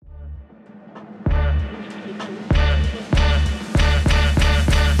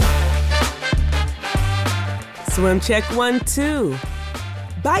Swim check 1, 2.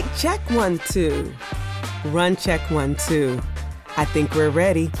 Bike check 1, 2. Run check 1, 2. I think we're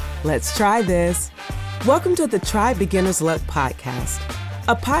ready. Let's try this. Welcome to the Try Beginner's Luck podcast,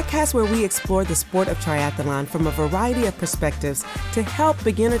 a podcast where we explore the sport of triathlon from a variety of perspectives to help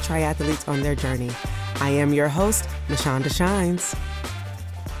beginner triathletes on their journey. I am your host, Mashonda Shines.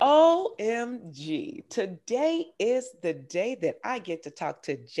 OMG, today is the day that I get to talk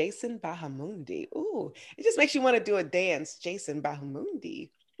to Jason Bahamundi. Ooh, it just makes you want to do a dance, Jason Bahamundi.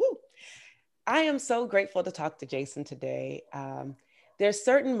 Woo. I am so grateful to talk to Jason today. There's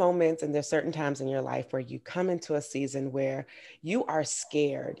certain moments and there's certain times in your life where you come into a season where you are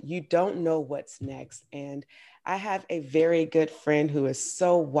scared. You don't know what's next. And I have a very good friend who is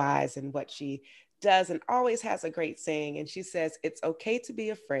so wise in what she does and always has a great saying. And she says, it's okay to be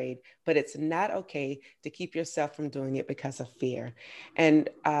afraid, but it's not okay to keep yourself from doing it because of fear. And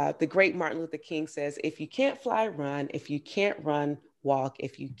the great Martin Luther King says, if you can't fly, run. If you can't run, walk.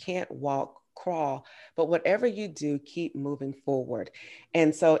 If you can't walk, crawl. But whatever you do, keep moving forward.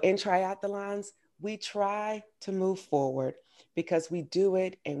 And so in triathlons, we try to move forward because we do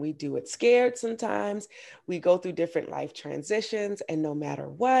it and we do it scared sometimes. We go through different life transitions, and no matter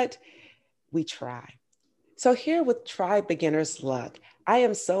what, we try. So here with Try Beginner's Luck, I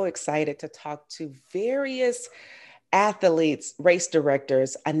am so excited to talk to various athletes, race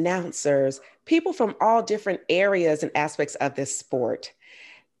directors, announcers, people from all different areas and aspects of this sport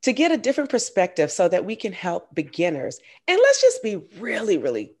to get a different perspective so that we can help beginners. And let's just be really,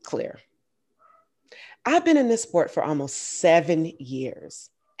 really clear. I've been in this sport for almost 7 years,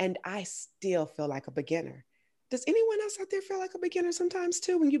 and I still feel like a beginner. Does anyone else out there feel like a beginner sometimes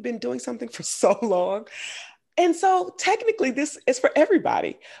too, when you've been doing something for so long? And so technically this is for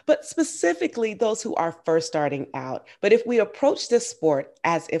everybody, but specifically those who are first starting out. But if we approach this sport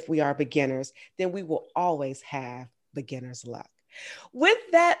as if we are beginners, then we will always have beginner's luck. With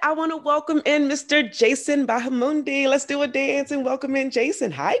that, I want to welcome in Mr. Jason Bahamundi. Let's do a dance and welcome in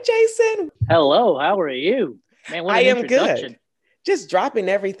Jason. Hi, Jason. Hello, how are you? Man, what an introduction. I am good. Just dropping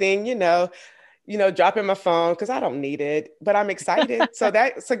everything, dropping my phone because I don't need it, but I'm excited. So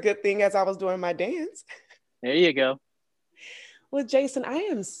that's a good thing as I was doing my dance. There you go. Well, Jason, I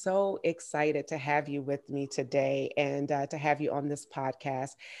am so excited to have you with me today and to have you on this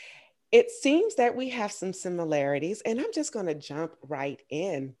podcast. It seems that we have some similarities, and I'm just going to jump right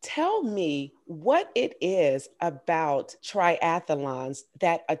in. Tell me what it is about triathlons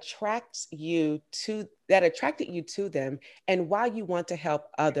that attracted you to them, and why you want to help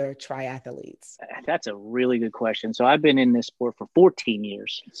other triathletes. That's a really good question. So I've been in this sport for 14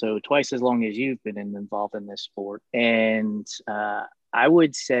 years, so twice as long as you've been involved in this sport. And I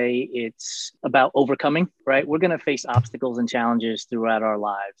would say it's about overcoming, right? We're going to face obstacles and challenges throughout our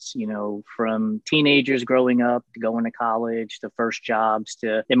lives, from teenagers growing up to going to college, to first jobs,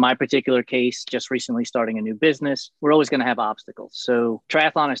 to, in my particular case, just recently starting a new business. We're always going to have obstacles. So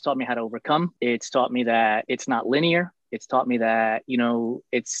triathlon has taught me how to overcome. It's taught me that it's not linear. It's taught me that,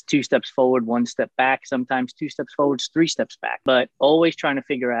 it's 2 steps forward, 1 step back, sometimes 2 steps forward, 3 steps back, but always trying to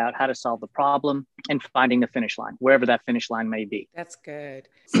figure out how to solve the problem and finding the finish line, wherever that finish line may be. That's good.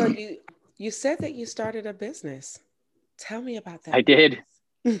 So you said that you started a business. Tell me about that. I did.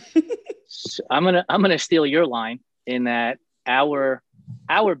 So I'm gonna steal your line in that our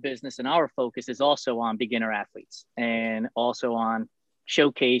business and our focus is also on beginner athletes and also on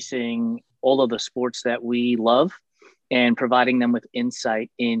showcasing all of the sports that we love and providing them with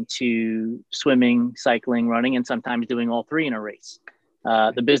insight into swimming, cycling, running, and sometimes doing all 3 in a race.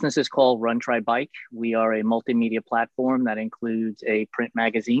 The business is called Run, Try, Bike. We are a multimedia platform that includes a print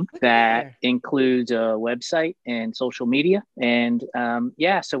magazine, that includes a website and social media. And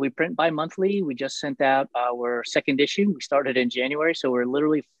so we print bi-monthly. We just sent out our 2nd issue. We started in January, so we're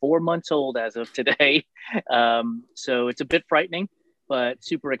literally 4 months old as of today. So it's a bit frightening, but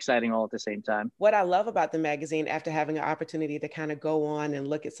super exciting all at the same time. What I love about the magazine, after having an opportunity to kind of go on and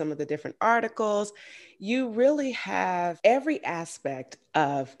look at some of the different articles, you really have every aspect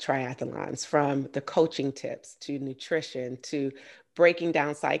of triathlons, from the coaching tips to nutrition to breaking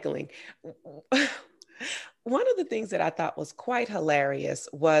down cycling. One of the things that I thought was quite hilarious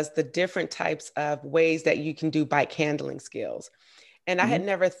was the different types of ways that you can do bike handling skills. And I had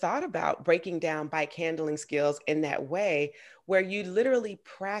never thought about breaking down bike handling skills in that way, where you literally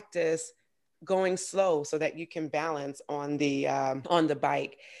practice going slow so that you can balance on the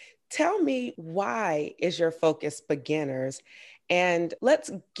bike. Tell me, why is your focus beginners? And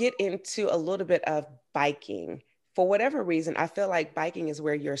let's get into a little bit of biking. For whatever reason, I feel like biking is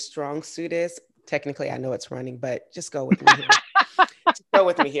where your strong suit is. Technically, I know it's running, but just go with me here. Go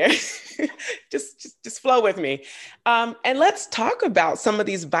with me here. just flow with me. And let's talk about some of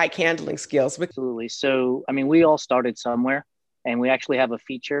these bike handling skills. Absolutely. So, I mean, we all started somewhere, and we actually have a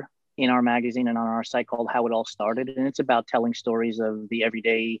feature in our magazine and on our site called How It All Started. And it's about telling stories of the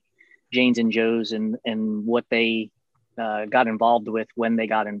everyday Janes and Joes and what they got involved with when they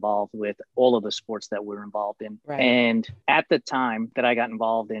got involved with all of the sports that we're involved in. Right. And at the time that I got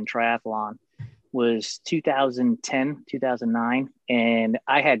involved in triathlon was 2010, 2009. And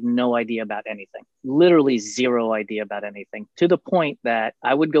I had no idea about anything, literally zero idea about anything, to the point that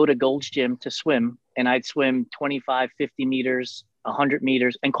I would go to Gold's Gym to swim, and I'd swim 25, 50 meters, 100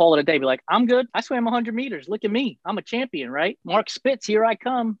 meters and call it a day. Be like, I'm good. I swam 100 meters. Look at me. I'm a champion, right? Mark Spitz, here I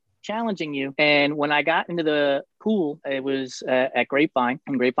come, challenging you. And when I got into the pool, it was at Grapevine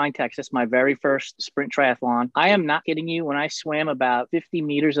in Grapevine, Texas, my very first sprint triathlon. I am not kidding you. When I swam about 50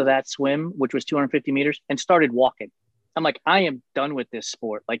 meters of that swim, which was 250 meters, and started walking, I'm like, I am done with this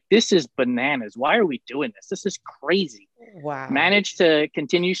sport. Like, this is bananas. Why are we doing this? This is crazy. Wow. Managed to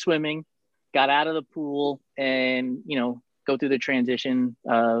continue swimming, got out of the pool, and, go through the transition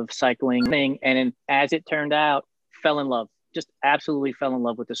of cycling thing. And as it turned out, fell in love. Just absolutely fell in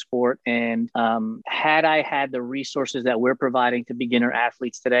love with the sport. And had I had the resources that we're providing to beginner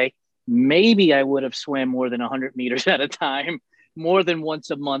athletes today, maybe I would have swam more than 100 meters at a time, more than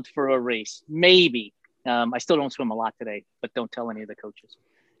once a month for a race. Maybe. I still don't swim a lot today, but don't tell any of the coaches.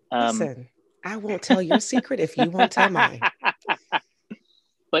 Listen, I won't tell your secret if you won't tell mine.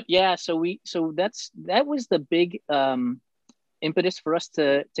 But yeah, so that was the big impetus for us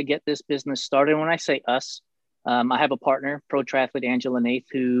to get this business started. When I say us, I have a partner, pro triathlete Angela Nath,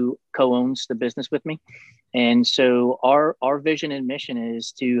 who co-owns the business with me. And so our vision and mission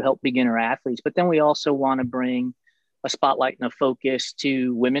is to help beginner athletes, but then we also want to bring a spotlight and a focus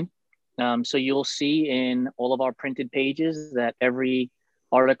to women. So you'll see in all of our printed pages that every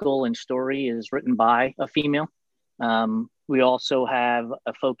article and story is written by a female. We also have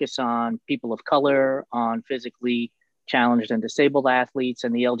a focus on people of color, on physically challenged and disabled athletes,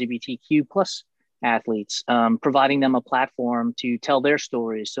 and the LGBTQ plus athletes, providing them a platform to tell their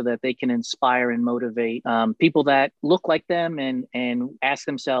stories so that they can inspire and motivate people that look like them and ask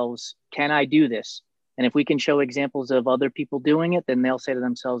themselves, can I do this? And if we can show examples of other people doing it, then they'll say to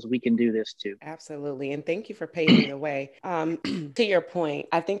themselves, we can do this too. Absolutely. And thank you for paving the way. To your point,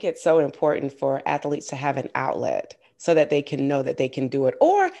 I think it's so important for athletes to have an outlet so that they can know that they can do it,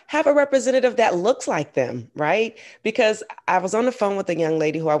 or have a representative that looks like them, right? Because I was on the phone with a young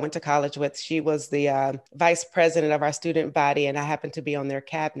lady who I went to college with. She was the vice president of our student body, and I happened to be on their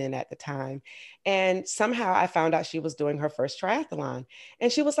cabinet at the time. And somehow I found out she was doing her first triathlon.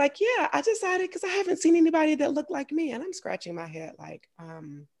 And she was like, yeah, I decided because I haven't seen anybody that looked like me. And I'm scratching my head like,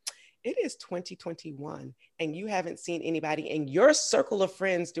 it is 2021 and you haven't seen anybody in your circle of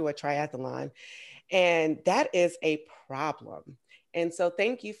friends do a triathlon. And that is a problem. And so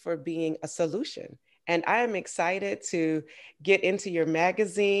thank you for being a solution. And I am excited to get into your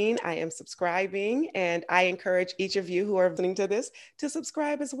magazine. I am subscribing, and I encourage each of you who are listening to this to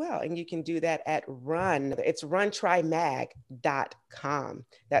subscribe as well. And you can do that at Run. It's runtrymag.com.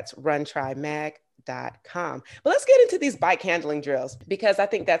 That's runtrymag.com. But let's get into these bike handling drills, because I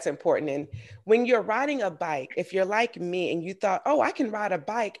think that's important. And when you're riding a bike, if you're like me and you thought, oh, I can ride a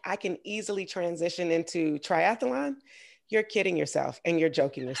bike, I can easily transition into triathlon, you're kidding yourself and you're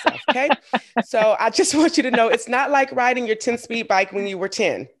joking yourself. Okay. So I just want you to know it's not like riding your 10-speed bike when you were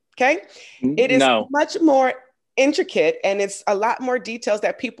 10. Okay. It is much more intricate, and it's a lot more details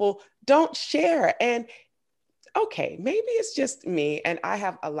that people don't share. And okay, maybe it's just me and I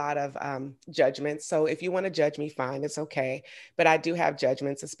have a lot of judgments. So if you want to judge me, fine, it's okay. But I do have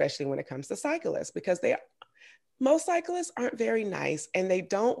judgments, especially when it comes to cyclists, because most cyclists aren't very nice and they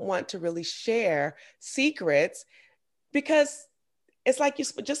don't want to really share secrets, because it's like you're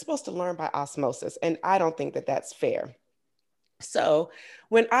just supposed to learn by osmosis. And I don't think that that's fair. So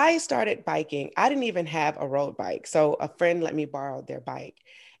when I started biking, I didn't even have a road bike. So a friend let me borrow their bike,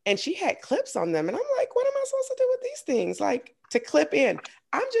 and she had clips on them. And I'm like, what am I supposed to do with these things? Like, to clip in.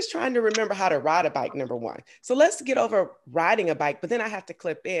 I'm just trying to remember how to ride a bike, number one. So let's get over riding a bike, but then I have to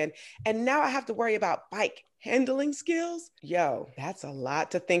clip in. And now I have to worry about bike handling skills. Yo, that's a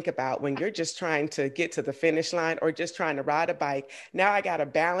lot to think about when you're just trying to get to the finish line or just trying to ride a bike. Now I got to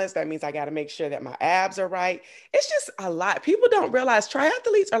balance. That means I got to make sure that my abs are right. It's just a lot. People don't realize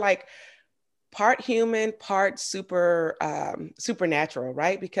triathletes are like part human, part supernatural,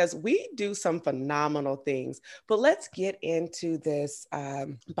 right? Because we do some phenomenal things. But let's get into this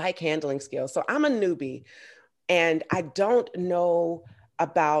bike handling skills. So I'm a newbie and I don't know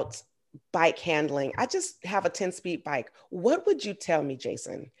about bike handling. I just have a 10-speed bike. What would you tell me,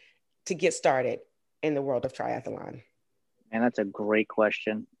 Jason, to get started in the world of triathlon? And that's a great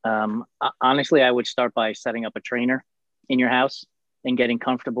question. Honestly, I would start by setting up a trainer in your house and getting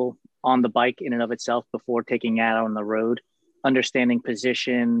comfortable on the bike in and of itself before taking it out on the road, understanding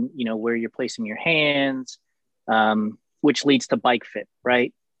position, where you're placing your hands, which leads to bike fit,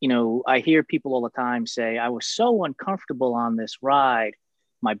 right? I hear people all the time say, I was so uncomfortable on this ride.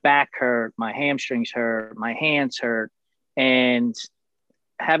 My back hurt, my hamstrings hurt, my hands hurt. And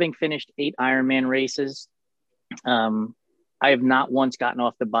having finished 8 Ironman races, I have not once gotten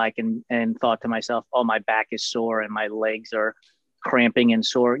off the bike and thought to myself, oh, my back is sore and my legs are cramping and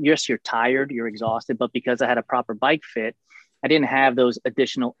sore. Yes, you're tired, you're exhausted, but because I had a proper bike fit, I didn't have those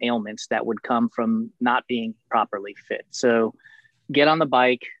additional ailments that would come from not being properly fit. So get on the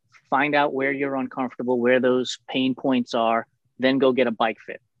bike, find out where you're uncomfortable, where those pain points are, then go get a bike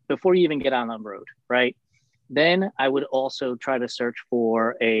fit before you even get on the road, right? Then I would also try to search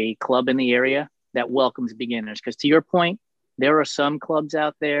for a club in the area that welcomes beginners. Because to your point, there are some clubs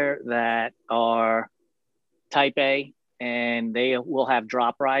out there that are type A and they will have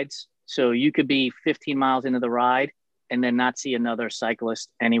drop rides. So you could be 15 miles into the ride and then not see another cyclist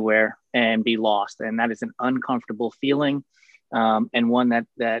anywhere and be lost. And that is an uncomfortable feeling, and one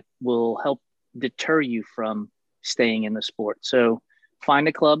that will help deter you from staying in the sport. So find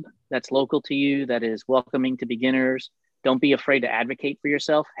a club that's local to you, that is welcoming to beginners. Don't be afraid to advocate for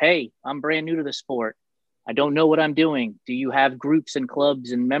yourself. Hey, I'm brand new to the sport. I don't know what I'm doing. Do you have groups and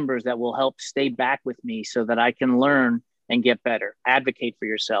clubs and members that will help stay back with me so that I can learn and get better? Advocate for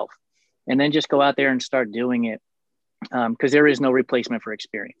yourself. And then just go out there and start doing it, because there is no replacement for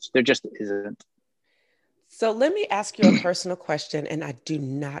experience. There just isn't. So let me ask you a personal question, and I do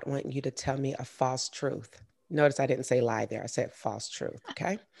not want you to tell me a false truth. Notice I didn't say lie there. I said false truth,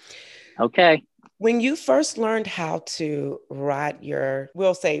 okay? Okay. When you first learned how to ride your,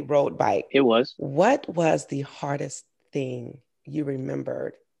 we'll say, road bike, what was the hardest thing you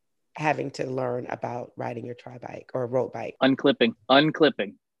remembered having to learn about riding your tri bike or road bike?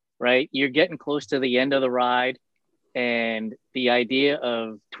 Unclipping, right? You're getting close to the end of the ride, and the idea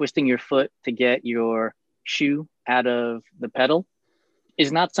of twisting your foot to get your shoe out of the pedal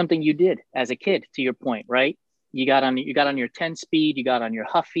is not something you did as a kid, to your point, right? You got on your 10 speed, you got on your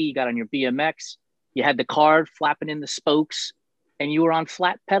Huffy, you got on your BMX, you had the card flapping in the spokes, and you were on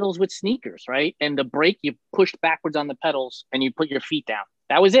flat pedals with sneakers, right? And the brake, you pushed backwards on the pedals and you put your feet down.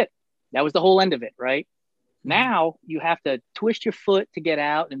 That was it. That was the whole end of it, right? Now you have to twist your foot to get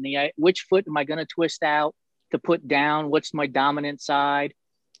out, and which foot am I going to twist out to put down? What's my dominant side?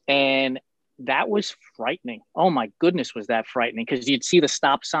 And that was frightening. Oh my goodness, was that frightening? Because you'd see the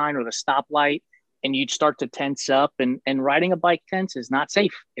stop sign or the stoplight and you'd start to tense up, and riding a bike tense is not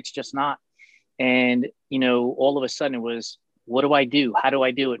safe. It's just not. And, all of a sudden it was, what do I do? How do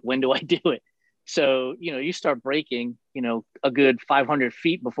I do it? When do I do it? So, you start braking, a good 500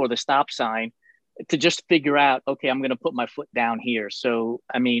 feet before the stop sign to just figure out, okay, I'm going to put my foot down here. So,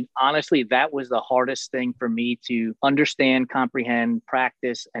 I mean, honestly, that was the hardest thing for me to understand, comprehend,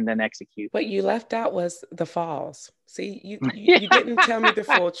 practice, and then execute. What you left out was the falls. See, you didn't tell me the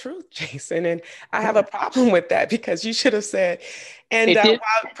full truth, Jason. And I have a problem with that, because you should have said, and while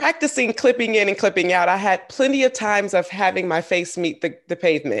practicing clipping in and clipping out, I had plenty of times of having my face meet the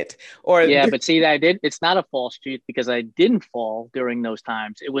pavement. But see, it's not a false truth, because I didn't fall during those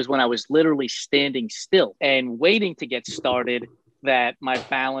times. It was when I was literally standing still and waiting to get started that my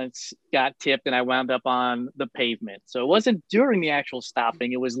balance got tipped and I wound up on the pavement. So it wasn't during the actual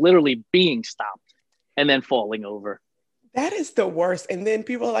stopping. It was literally being stopped and then falling over. That is the worst. And then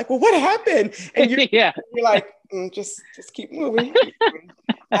people are like, well, what happened? And you're like, just keep moving.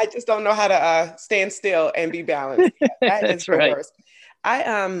 I just don't know how to stand still and be balanced. That is the worst.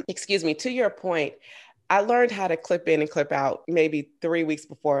 Excuse me, to your point, I learned how to clip in and clip out maybe 3 weeks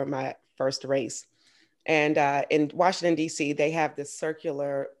before my first race. And in Washington, D.C., they have this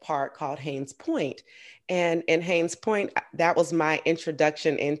circular park called Haines Point. And in Haines Point, that was my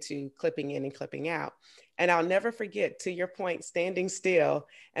introduction into clipping in and clipping out. And I'll never forget, to your point, standing still.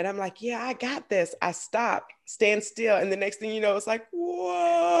 And I'm like, yeah, I got this. I stop, stand still. And the next thing you know, it's like,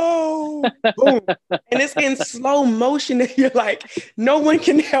 whoa, boom. And it's in slow motion. And you're like, no one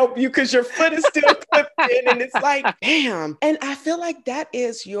can help you because your foot is still clipped in. And it's like, bam. And I feel like that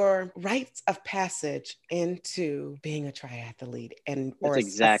is your rites of passage into being a triathlete or a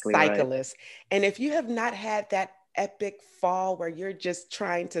cyclist. Right. And if you have not had that epic fall where you're just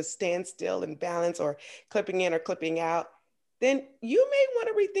trying to stand still and balance, or clipping in or clipping out, then you may want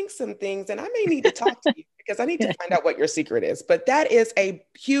to rethink some things, and I may need to talk to you because I need to find out what your secret is. But that is a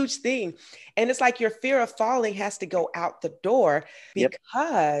huge thing. And it's like your fear of falling has to go out the door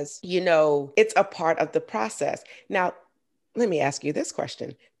because, it's a part of the process. Now, let me ask you this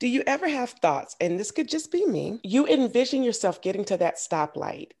question. Do you ever have thoughts, and this could just be me, you envision yourself getting to that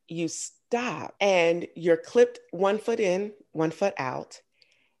stoplight, you stop and you're clipped 1 foot in, 1 foot out,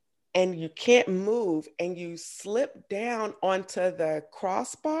 and you can't move and you slip down onto the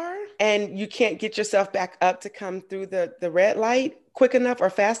crossbar and you can't get yourself back up to come through the red light quick enough or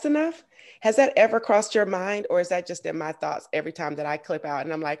fast enough? Has that ever crossed your mind, or is that just in my thoughts every time that I clip out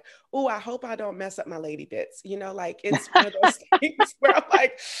and I'm like, oh, I hope I don't mess up my lady bits? Like it's one of those things where I'm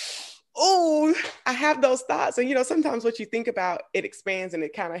like, oh, I have those thoughts. And, sometimes what you think about, it expands and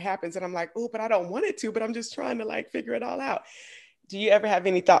it kind of happens. And I'm like, oh, but I don't want it to, but I'm just trying to like figure it all out. Do you ever have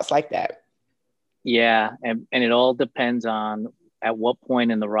any thoughts like that? Yeah. And it all depends on at what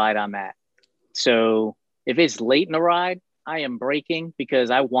point in the ride I'm at. So if it's late in the ride, I am braking because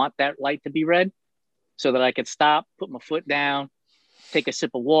I want that light to be red so that I can stop, put my foot down, take a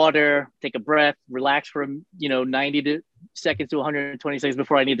sip of water, take a breath, relax for, 90 seconds to 120 seconds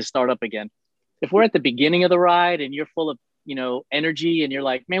before I need to start up again. If we're at the beginning of the ride and you're full of, energy and you're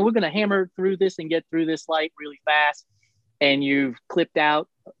like, man, we're going to hammer through this and get through this light really fast, and you've clipped out,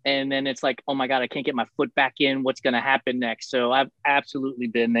 and then it's like, oh my God, I can't get my foot back in. What's going to happen next? So I've absolutely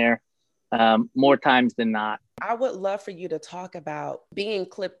been there more times than not. I would love for you to talk about being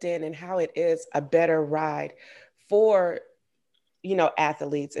clipped in and how it is a better ride for,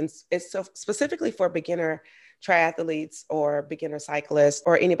 athletes. And it's so specifically for beginner triathletes or beginner cyclists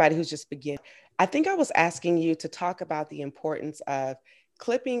or anybody who's just beginning. I think I was asking you to talk about the importance of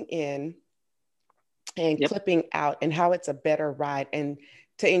clipping in and clipping out and how it's a better ride, and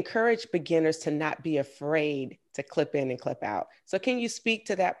to encourage beginners to not be afraid to clip in and clip out. So can you speak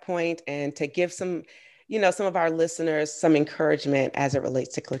to that point and to give some of our listeners some encouragement as it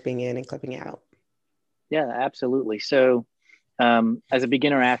relates to clipping in and clipping out? Yeah, absolutely. So as a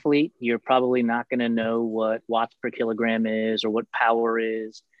beginner athlete, you're probably not going to know what watts per kilogram is or what power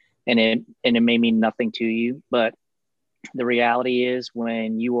is, and it may mean nothing to you. But the reality is,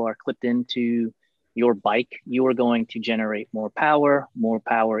 when you are clipped into your bike, you are going to generate more power. More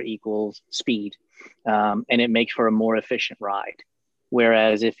power equals speed, and it makes for a more efficient ride.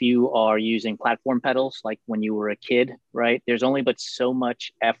 Whereas if you are using platform pedals, like when you were a kid, right, there's only but so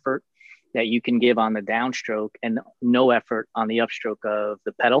much effort that you can give on the downstroke and no effort on the upstroke of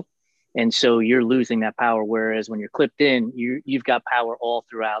the pedal. And so you're losing that power. Whereas when you're clipped in, you've got power all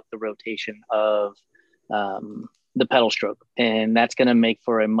throughout the rotation of the pedal stroke. And that's going to make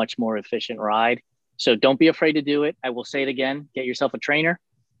for a much more efficient ride. So don't be afraid to do it. I will say it again, get yourself a trainer,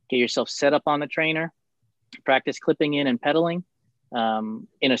 get yourself set up on the trainer, practice clipping in and pedaling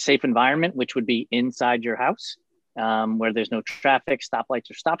in a safe environment, which would be inside your house, where there's no traffic, stoplights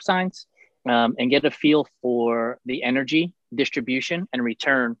or stop signs, and get a feel for the energy distribution and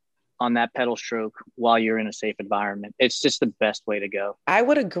return on that pedal stroke while you're in a safe environment. It's just the best way to go. I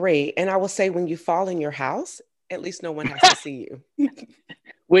would agree. And I will say, when you fall in your house, at least no one has to see you.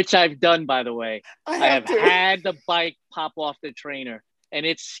 Which I've done, by the way. I have to. had the bike pop off the trainer, and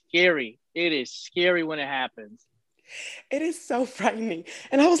it's scary. It is scary when it happens. It is so frightening.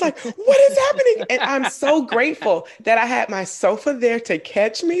 And I was like, what is happening? And I'm so grateful that I had my sofa there to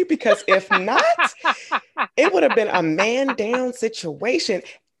catch me, because if not, it would have been a man down situation.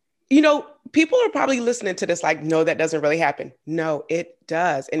 People are probably listening to this like, no, that doesn't really happen. No, it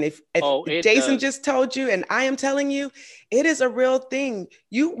does. And if Jason just told you, and I am telling you, it is a real thing.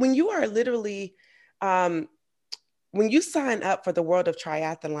 When you are literally, when you sign up for the World of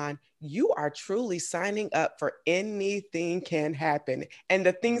Triathlon, you are truly signing up for anything can happen. And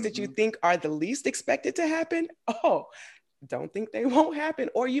the things that you think are the least expected to happen, don't think they won't happen.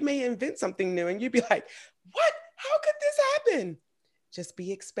 Or you may invent something new and you'd be like, what? How could this happen? Just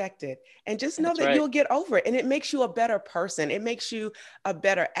be expected, and just know that you'll get over it. And it makes you a better person. It makes you a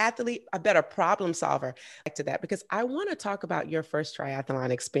better athlete, a better problem solver. Back to that, because I want to talk about your first triathlon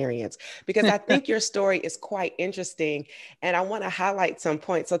experience, because I think your story is quite interesting and I want to highlight some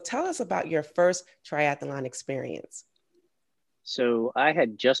points. So tell us about your first triathlon experience. So I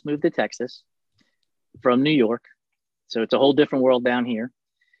had just moved to Texas from New York. So it's a whole different world down here.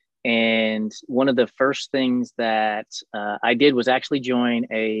 And one of the first things that I did was actually join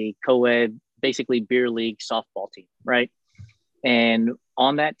a co-ed, basically beer league softball team, right? And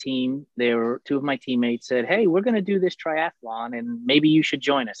on that team, there were two of my teammates said, hey, we're going to do this triathlon and maybe you should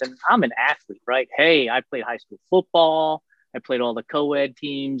join us. And I'm an athlete, right? Hey, I played high school football. I played all the co-ed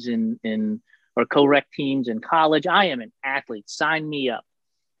teams in or co-rec teams in college. I am an athlete. Sign me up.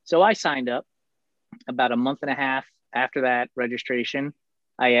 So I signed up. About a month and a half after that registration,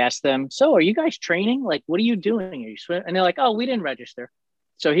 I asked them, so are you guys training? Like, what are you doing? Are you swimming? And they're like, oh, we didn't register.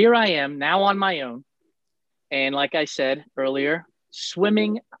 So here I am now on my own. And like I said earlier,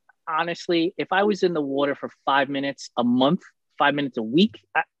 swimming, honestly, if I was in the water for 5 minutes a month, 5 minutes a week,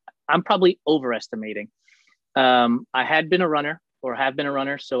 I'm probably overestimating. I had been a runner or have been a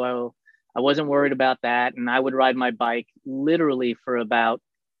runner, so I wasn't worried about that. And I would ride my bike literally for about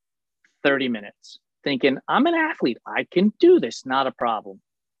 30 minutes thinking, I'm an athlete. I can do this. Not a problem.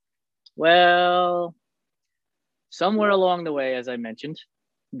 Well, somewhere along the way, as I mentioned,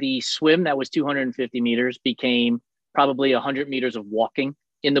 the swim that was 250 meters became probably 100 meters of walking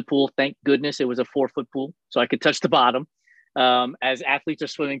in the pool. Thank goodness it was a 4-foot pool, so I could touch the bottom. As athletes are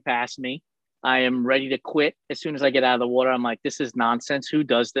swimming past me, I am ready to quit. As soon as I get out of the water, I'm like, this is nonsense. Who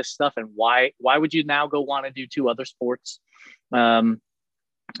does this stuff? And why would you now go want to do 2 other sports?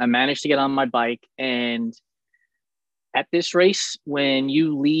 I managed to get on my bike. And at this race, when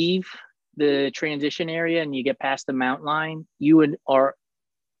you leave the transition area and you get past the mountain line, you are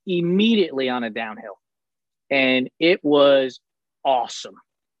immediately on a downhill. And it was awesome.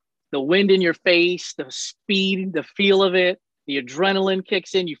 The wind in your face, the speed, the feel of it, the adrenaline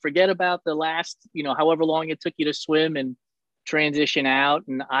kicks in. You forget about the last, however long it took you to swim and transition out.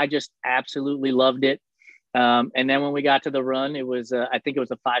 And I just absolutely loved it. And then when we got to the run, it was, I think it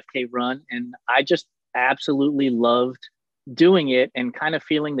was a 5K run. And I just absolutely loved doing it and kind of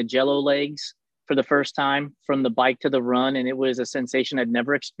feeling the jello legs for the first time from the bike to the run. And it was a sensation I'd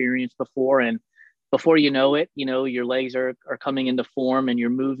never experienced before. And before you know it, your legs are coming into form and you're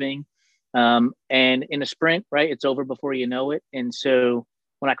moving. And in a sprint, right, it's over before you know it. And so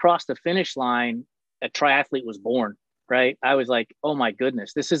when I crossed the finish line, a triathlete was born. Right. I was like, oh, my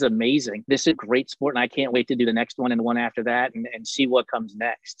goodness, this is amazing. This is a great sport. And I can't wait to do the next one and the one after that and see what comes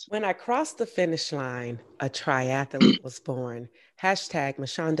next. When I crossed the finish line, a triathlete was born. Hashtag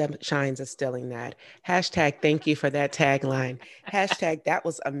Mashonda Shines is stealing that. Hashtag thank you for that tagline. Hashtag that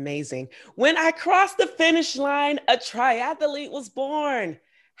was amazing. When I crossed the finish line, a triathlete was born.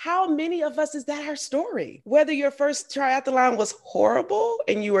 How many of us is that our story? Whether your first triathlon was horrible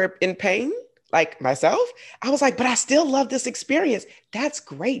and you were in pain, like myself, I was like, but I still love this experience. That's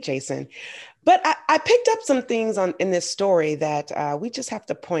great, Jason. But I picked up some things in this story that we just have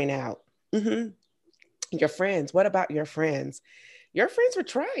to point out. Mm-hmm. Your friends. What about your friends? Your friends were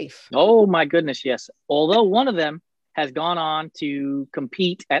Trife. Oh, my goodness, yes. Although one of them has gone on to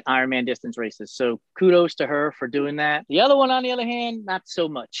compete at Ironman distance races. So kudos to her for doing that. The other one, on the other hand, not so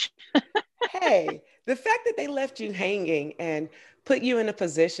much. Hey, the fact that they left you hanging and put you in a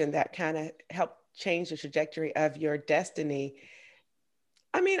position that kind of helped change the trajectory of your destiny.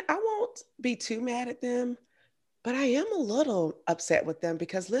 I mean, I won't be too mad at them, but I am a little upset with them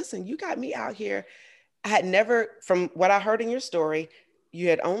because listen, you got me out here. I had never, from what I heard in your story, you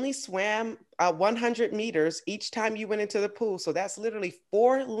had only swam 100 meters each time you went into the pool. So that's literally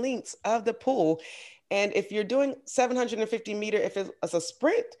 4 lengths of the pool. And if you're doing 750 meter, if it's a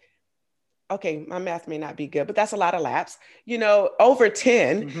sprint, okay, my math may not be good, but that's a lot of laps, over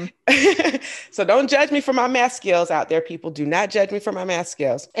 10. Mm-hmm. So don't judge me for my math skills out there, people. Do not judge me for my math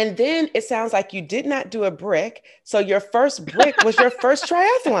skills. And then it sounds like you did not do a brick. So your first brick was your first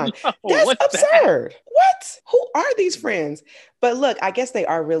triathlon. No, that's absurd. That? What? Who are these friends? But look, I guess they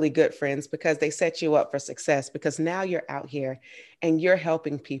are really good friends because they set you up for success because now you're out here and you're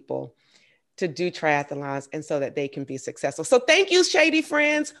helping people to do triathlons and so that they can be successful. So thank you, Shady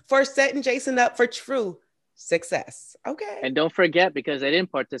Friends, for setting Jason up for true success. Okay. And don't forget, because I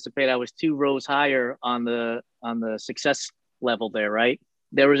didn't participate, I was 2 rows higher on the success level there, right?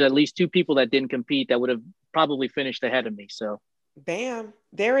 There was at least 2 people that didn't compete that would have probably finished ahead of me. So bam,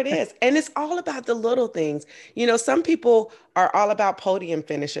 there it is. And it's all about the little things. Some people are all about podium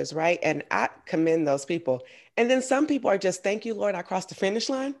finishes, right? And I commend those people. And then some people are just, thank you, Lord, I crossed the finish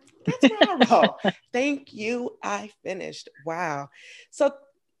line. That's where I roll. Thank you, I finished. Wow. So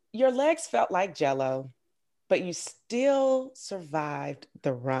your legs felt like jello, but you still survived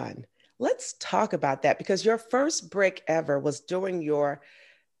the run. Let's talk about that because your first brick ever was during your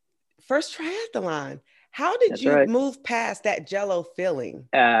first triathlon. How did That's you right. move past that jello feeling?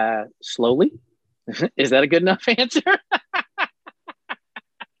 Slowly. Is that a good enough answer?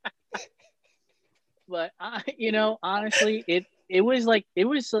 But honestly, it was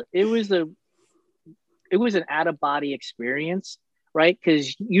an out of body experience, right?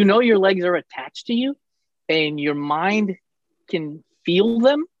 Because your legs are attached to you, and your mind can feel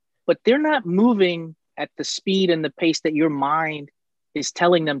them, but they're not moving at the speed and the pace that your mind is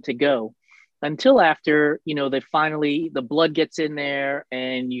telling them to go. until after, they finally, the blood gets in there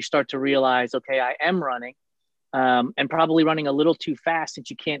and you start to realize, okay, I am running, and probably running a little too fast since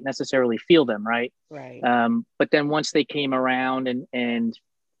you can't necessarily feel them. Right. Right. But then once they came around and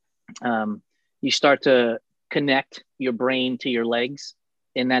you start to connect your brain to your legs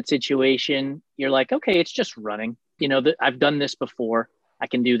in that situation, you're like, okay, it's just running. I've done this before. I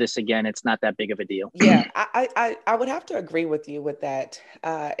can do this again. It's not that big of a deal. Yeah, I would have to agree with you with that.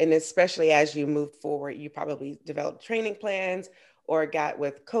 And especially as you move forward, you probably developed training plans or got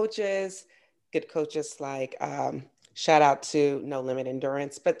with coaches, good coaches like shout out to No Limit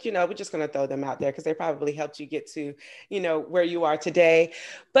Endurance. But, we're just going to throw them out there because they probably helped you get to, where you are today.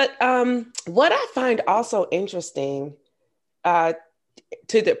 But what I find also interesting uh,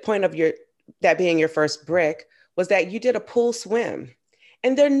 to the point of that being your first brick was that you did a pool swim.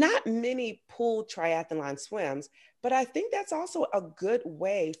 And there are not many pool triathlon swims, but I think that's also a good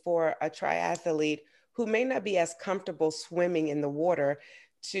way for a triathlete who may not be as comfortable swimming in the water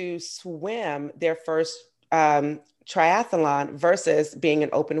to swim their first triathlon versus being in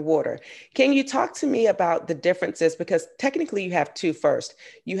open water. Can you talk to me about the differences? Because technically you have two first.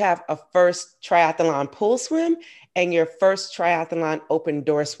 You have a first triathlon pool swim and your first triathlon open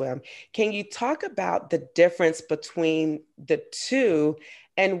door swim. Can you talk about the difference between the two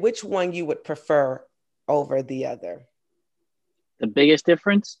and which one you would prefer over the other? The biggest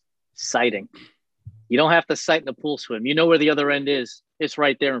difference, sighting. You don't have to sight the pool swim. You know where the other end is. It's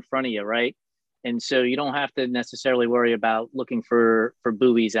right there in front of you, right? And so you don't have to necessarily worry about looking for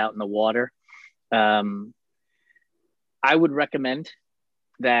buoys out in the water. I would recommend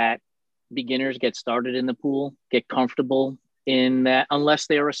that beginners get started in the pool, get comfortable in that, unless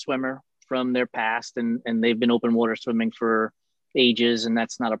they're a swimmer from their past and they've been open water swimming for ages, and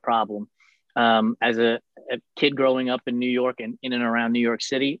that's not a problem. As a kid growing up in New York and in and around New York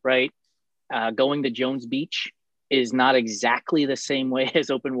City, right? Going to Jones Beach is not exactly the same way as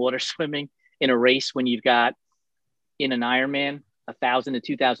open water swimming in a race when you've got, in an Ironman, 1,000 to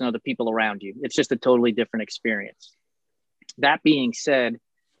 2,000 other people around you. It's just a totally different experience. That being said,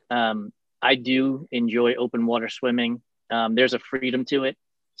 I do enjoy open water swimming. There's a freedom to it,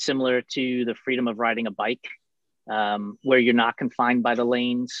 similar to the freedom of riding a bike, where you're not confined by the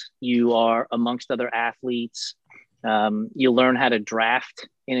lanes. You are amongst other athletes. You learn how to draft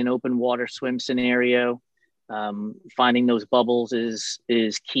in an open water swim scenario. Finding those bubbles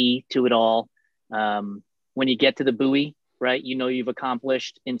is key to it all. When you get to the buoy, right, you've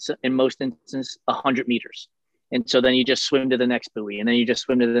accomplished in most instances 100 meters. And so then you just swim to the next buoy, and then you just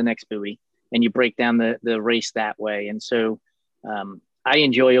swim to the next buoy, and you break down the race that way. And so I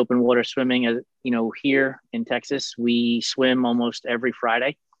enjoy open water swimming. Here in Texas, we swim almost every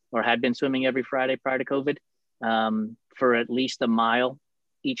Friday, or had been swimming every Friday prior to COVID, for at least a mile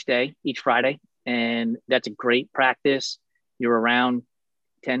each Friday. And that's a great practice. You're around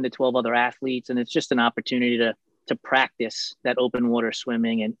 10 to 12 other athletes, and it's just an opportunity to practice that open water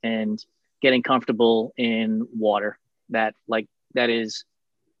swimming and getting comfortable in water that is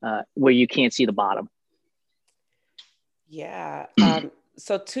where you can't see the bottom. Yeah.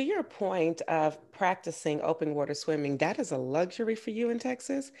 So to your point of practicing open water swimming, that is a luxury for you in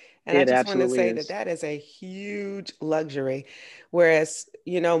Texas. And I just want to say that is a huge luxury. Whereas,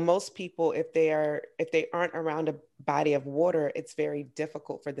 most people, if they aren't around a body of water, it's very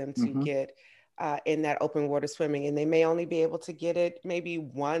difficult for them to get in that open water swimming. And they may only be able to get it maybe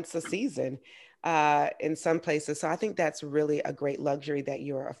once a season in some places. So I think that's really a great luxury that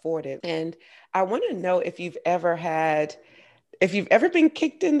you're afforded. And I want to know if you've ever been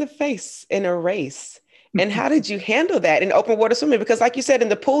kicked in the face in a race, and how did you handle that in open water swimming? Because like you said, in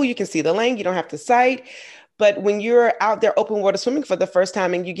the pool, you can see the lane, you don't have to sight. But when you're out there open water swimming for the first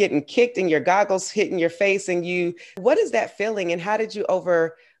time and you're getting kicked and your goggles hitting your face, what is that feeling? And how did you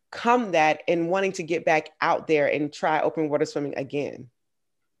overcome that in wanting to get back out there and try open water swimming again?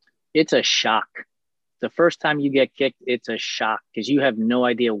 It's a shock. The first time you get kicked, it's a shock because you have no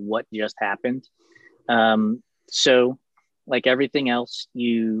idea what just happened. So like everything else,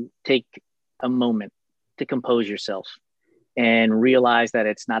 you take a moment to compose yourself and realize that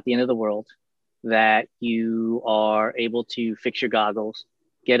it's not the end of the world, that you are able to fix your goggles,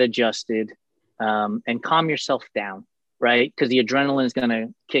 get adjusted, and calm yourself down, right? Because the adrenaline is going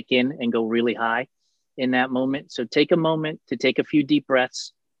to kick in and go really high in that moment. So take a moment to take a few deep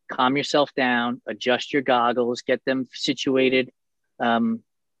breaths, calm yourself down, adjust your goggles, get them situated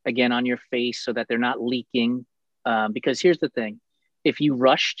again on your face so that they're not leaking. Because here's the thing, if you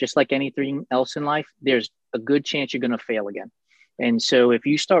rush, just like anything else in life, there's a good chance you're going to fail again. And so if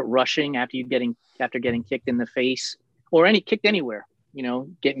you start rushing after getting kicked in the face or kicked anywhere,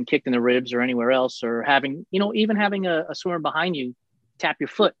 getting kicked in the ribs or anywhere else, or having, even having a swimmer behind you tap your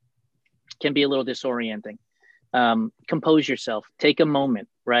foot can be a little disorienting. Compose yourself, take a moment,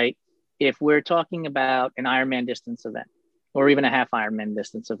 right? If we're talking about an Ironman distance event or even a half Ironman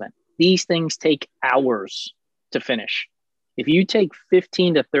distance event, these things take hours to finish. If you take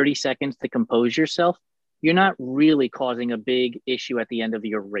 15 to 30 seconds to compose yourself, you're not really causing a big issue at the end of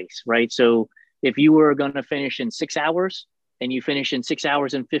your race, right? So if you were going to finish in 6 hours and you finish in 6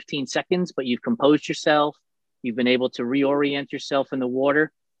 hours and 15 seconds, but you've composed yourself, you've been able to reorient yourself in the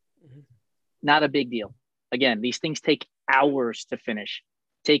water, not a big deal. Again, these things take hours to finish.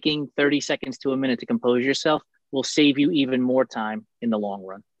 Taking 30 seconds to a minute to compose yourself will save you even more time in the long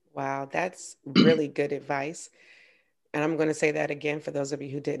run. Wow, that's really good advice. And I'm going to say that again for those of you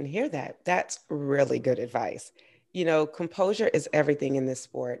who didn't hear that. That's really good advice. Composure is everything in this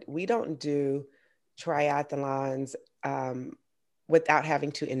sport. We don't do triathlons without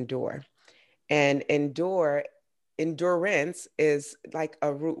having to endure. And endurance is like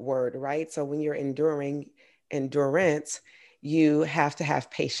a root word, right? So when you're enduring endurance, you have to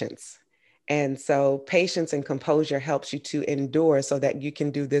have patience. And so patience and composure helps you to endure so that you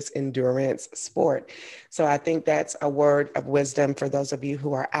can do this endurance sport. So I think that's a word of wisdom for those of you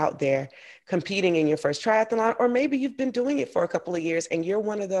who are out there competing in your first triathlon, or maybe you've been doing it for a couple of years and you're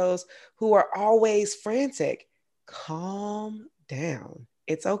one of those who are always frantic. Calm down.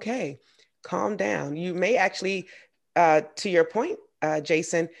 It's okay. Calm down. You may actually, to your point,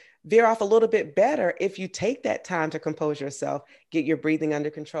 Jason, veer off a little bit better if you take that time to compose yourself, get your breathing under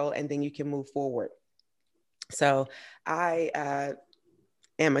control, and then you can move forward. So I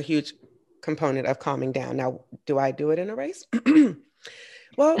am a huge component of calming down. Now, do I do it in a race?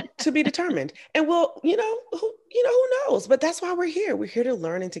 Well, to be determined. And who knows? But that's why we're here. We're here to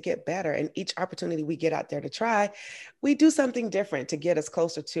learn and to get better. And each opportunity we get out there to try, we do something different to get us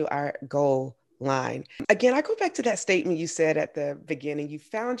closer to our goal line. Again, I go back to that statement you said at the beginning. You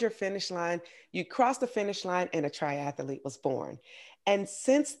found your finish line, you crossed the finish line, and a triathlete was born. And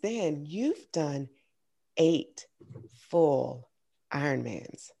since then, you've done 8 full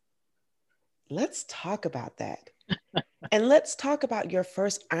Ironmans. Let's talk about that. And let's talk about your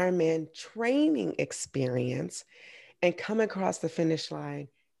first Ironman training experience and coming across the finish line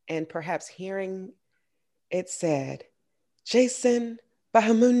and perhaps hearing it said, Jason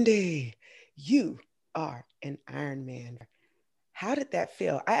Bahamundi, you are an Ironman. How did that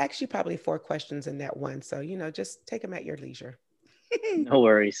feel? I asked you probably 4 questions in that one. So, just take them at your leisure. No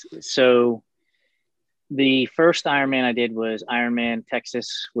worries. So the first Ironman I did was Ironman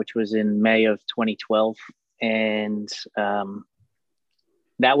Texas, which was in May of 2012. And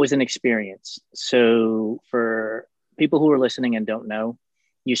that was an experience. So for people who are listening and don't know,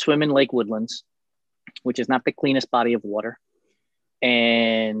 you swim in Lake Woodlands, which is not the cleanest body of water.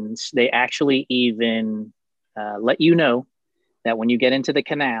 And they actually even let you know that when you get into the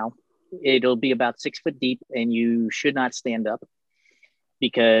canal, it'll be about 6 foot deep and you should not stand up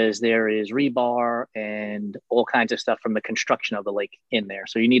because there is rebar and all kinds of stuff from the construction of the lake in there.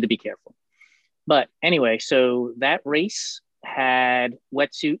 So you need to be careful. But anyway, so that race had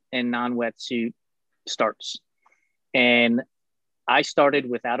wetsuit and non-wetsuit starts. And I started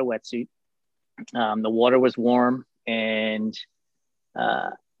without a wetsuit. The water was warm and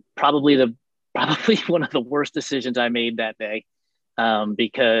probably one of the worst decisions I made that day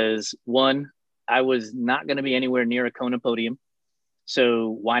because one, I was not going to be anywhere near a Kona podium. So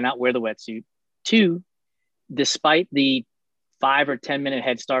why not wear the wetsuit? 2, despite the 5 or 10 minute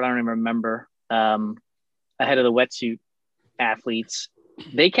head start, I don't even remember, ahead of the wetsuit athletes,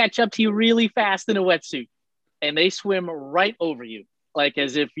 they catch up to you really fast in a wetsuit and they swim right over you, like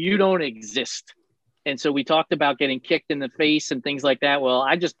as if you don't exist. And so we talked about getting kicked in the face and things like that. Well,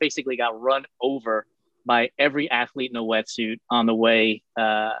 I just basically got run over by every athlete in a wetsuit on the way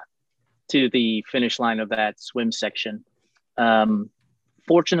to the finish line of that swim section.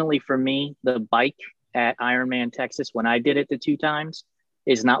 Fortunately for me, the bike at Ironman Texas, when I did it the 2 times,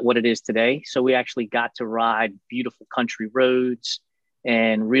 is not what it is today. So we actually got to ride beautiful country roads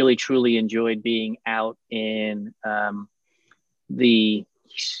and really, truly enjoyed being out in the,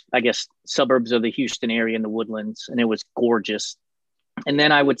 I guess, suburbs of the Houston area in the Woodlands. And it was gorgeous. And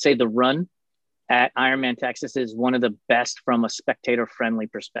then I would say the run at Ironman Texas is one of the best from a spectator-friendly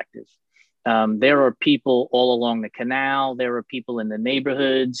perspective. There are people all along the canal. There are people in the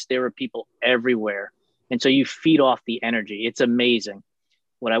neighborhoods. There are people everywhere. And so you feed off the energy. It's amazing.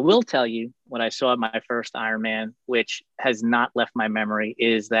 What I will tell you, what I saw at my first Ironman, which has not left my memory,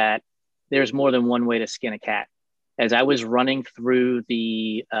 is that there's more than one way to skin a cat. As I was running through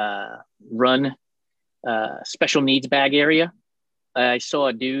the special needs bag area, I saw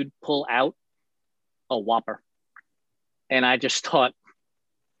a dude pull out a Whopper. And I just thought,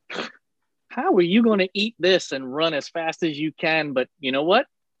 how are you going to eat this and run as fast as you can? But you know what?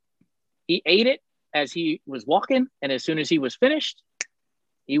 He ate it as he was walking. And as soon as he was finished,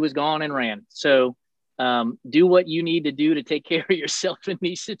 he was gone and ran. So do what you need to do to take care of yourself in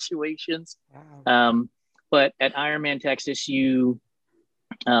these situations. Wow. But at Ironman Texas, you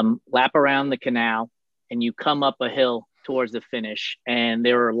lap around the canal and you come up a hill towards the finish, and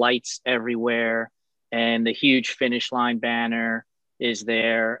there are lights everywhere, and the huge finish line banner is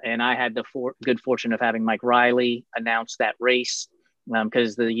there. And I had the good fortune of having Mike Riley announce that race,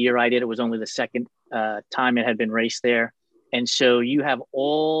 because the year I did it was only the second time it had been raced there. And so you have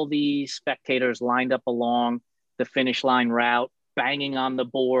all these spectators lined up along the finish line route, banging on the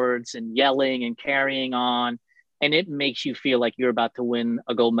boards and yelling and carrying on. And it makes you feel like you're about to win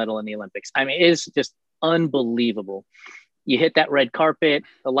a gold medal in the Olympics. I mean, it's just unbelievable. You hit that red carpet,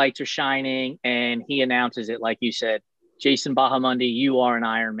 the lights are shining, and he announces it, like you said, Jason Bahamundi, you are an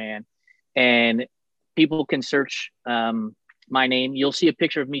Ironman. And people can search my name. You'll see a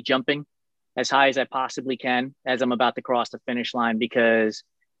picture of me jumping as high as I possibly can as I'm about to cross the finish line, because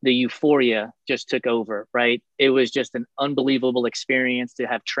the euphoria just took over, right? It was just an unbelievable experience to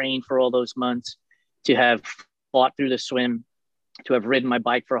have trained for all those months, to have fought through the swim, to have ridden my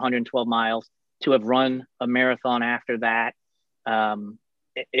bike for 112 miles, to have run a marathon after that.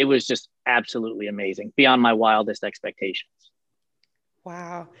 It was just absolutely amazing, beyond my wildest expectations.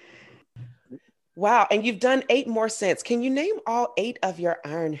 Wow. Wow. And you've done 8 more since. Can you name all 8 of your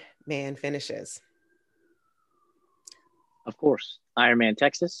Ironman finishes? Of course. Ironman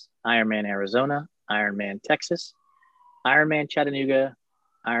Texas, Ironman Arizona, Ironman Texas, Ironman Chattanooga,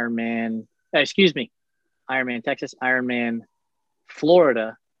 Ironman Texas, Ironman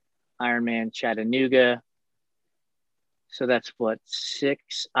Florida, Ironman Chattanooga. So that's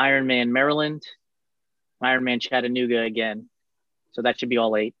 6. Ironman Maryland, Ironman Chattanooga again. So that should be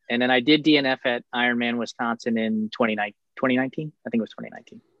all 8. And then I did DNF at Ironman Wisconsin in 2019. I think it was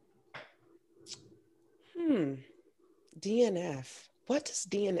 2019. DNF. What does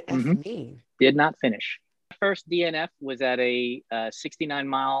DNF mean? Did not finish. First DNF was at a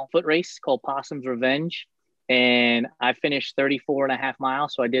 69-mile foot race called Possum's Revenge. And I finished 34 and a half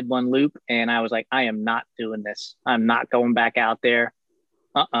miles. So I did one loop and I was like, I am not doing this. I'm not going back out there.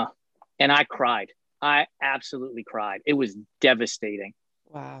 And I cried. I absolutely cried. It was devastating.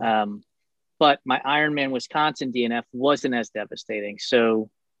 Wow. But my Ironman Wisconsin DNF wasn't as devastating. So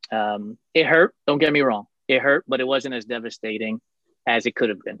it hurt. Don't get me wrong. It hurt, but it wasn't as devastating as it could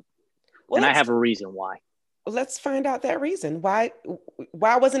have been. Well, and I have a reason why. Let's find out that reason. Why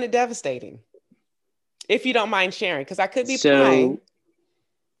wasn't it devastating? If you don't mind sharing, because I could be prying.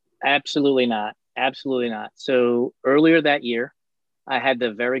 Absolutely not. Absolutely not. So earlier that year, I had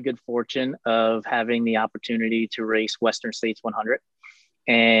the very good fortune of having the opportunity to race Western States 100.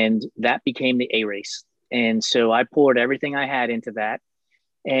 And that became the A race. And so I poured everything I had into that.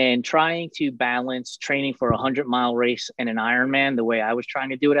 And trying to balance training for a 100-mile race and an Ironman the way I was trying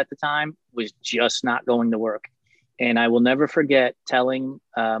to do it at the time was just not going to work. And I will never forget telling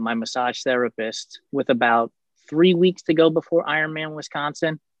my massage therapist with about 3 weeks to go before Ironman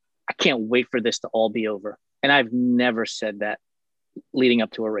Wisconsin, I can't wait for this to all be over. And I've never said that leading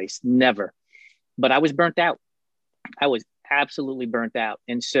up to a race, never. But I was burnt out. I was absolutely burnt out.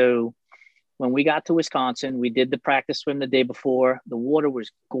 And so when we got to Wisconsin, we did the practice swim the day before. The water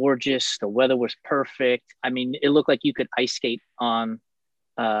was gorgeous. The weather was perfect. I mean, it looked like you could ice skate on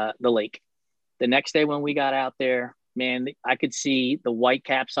the lake. The next day when we got out there, man, I could see the white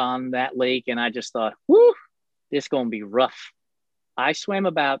caps on that lake. And I just thought, whoo, this is going to be rough. I swam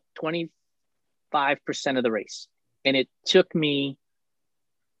about 25% of the race. And it took me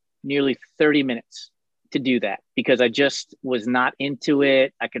nearly 30 minutes to do that because I just was not into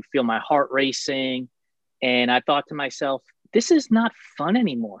it. I could feel my heart racing. And I thought to myself, this is not fun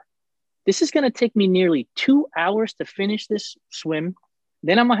anymore. This is going to take me nearly 2 hours to finish this swim.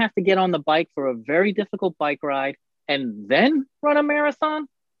 Then I'm going to have to get on the bike for a very difficult bike ride and then run a marathon.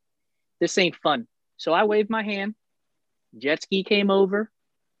 This ain't fun. So I waved my hand. Jet ski came over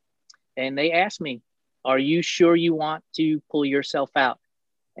and they asked me, are you sure you want to pull yourself out?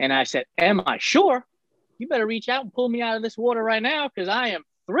 And I said, am I sure? You better reach out and pull me out of this water right now because I am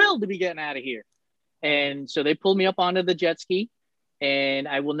thrilled to be getting out of here. And so they pulled me up onto the jet ski. And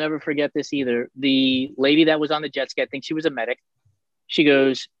I will never forget this either. The lady that was on the jet ski, I think she was a medic. She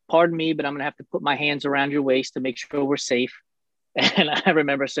goes, pardon me, but I'm going to have to put my hands around your waist to make sure we're safe. And I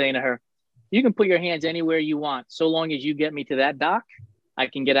remember saying to her, you can put your hands anywhere you want. So long as you get me to that dock, I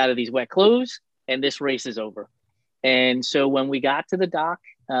can get out of these wet clothes and this race is over. And so when we got to the dock,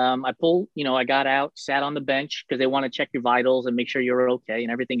 I got out, sat on the bench because they want to check your vitals and make sure you're okay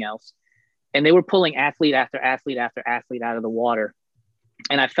and everything else. And they were pulling athlete after athlete after athlete out of the water.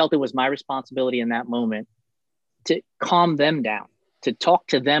 And I felt it was my responsibility in that moment to calm them down, to talk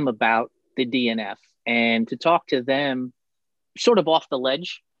to them about the DNF and to talk to them sort of off the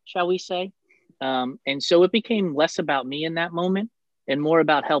ledge, shall we say. And so it became less about me in that moment and more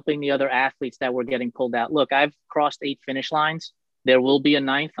about helping the other athletes that were getting pulled out. Look, I've crossed 8 finish lines. There will be a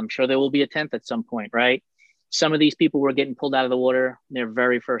ninth. I'm sure there will be a 10th at some point, right? Some of these people were getting pulled out of the water their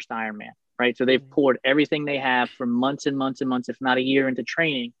very first Ironman, right? So they've poured everything they have for months and months and months, if not a year, into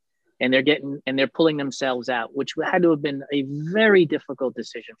training, and they're pulling themselves out, which had to have been a very difficult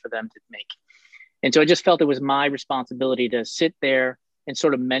decision for them to make. And so I just felt it was my responsibility to sit there and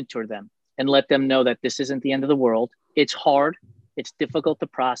sort of mentor them and let them know that this isn't the end of the world. It's hard. It's difficult to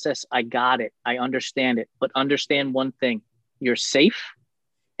process. I got it. I understand it. But understand one thing. You're safe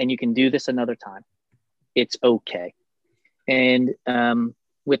and you can do this another time. It's okay. And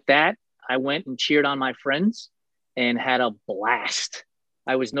with that, I went and cheered on my friends and had a blast.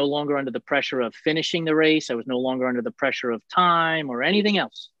 I was no longer under the pressure of finishing the race. I was no longer under the pressure of time or anything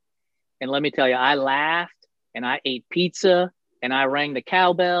else. And let me tell you, I laughed and I ate pizza and I rang the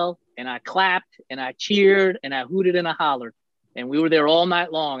cowbell and I clapped and I cheered and I hooted and I hollered. And we were there all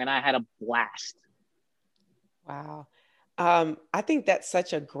night long and I had a blast. Wow. I think that's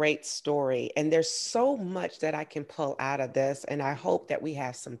such a great story. And there's so much that I can pull out of this. And I hope that we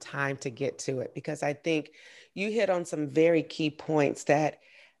have some time to get to it, because I think you hit on some very key points that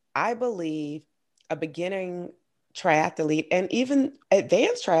I believe a beginning triathlete and even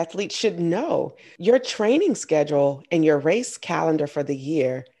advanced triathlete should know. Your training schedule and your race calendar for the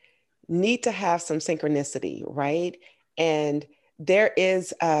year need to have some synchronicity, right? And there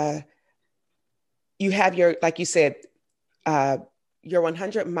is, you have your, like you said, your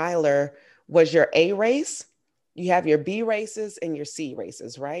 100 miler was your A race. You have your B races and your C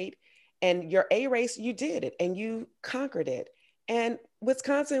races, right? And your A race, you did it and you conquered it. And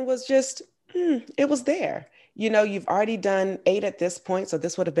Wisconsin was just, it was there. You know, you've already done 8 at this point, so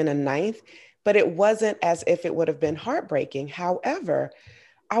this would have been a ninth, but it wasn't as if it would have been heartbreaking. However,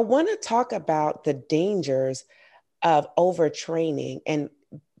 I want to talk about the dangers of overtraining. And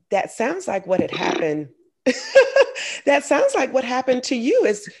that sounds like what had happened. That sounds like what happened to you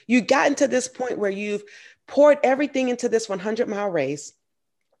is you gotten to this point where you've poured everything into this 100-mile race.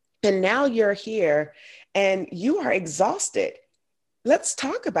 And now you're here and you are exhausted. Let's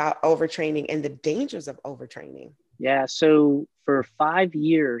talk about overtraining and the dangers of overtraining. Yeah. So for 5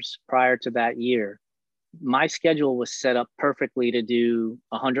 years prior to that year, my schedule was set up perfectly to do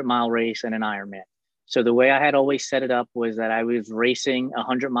a 100-mile race and an Ironman. So the way I had always set it up was that I was racing a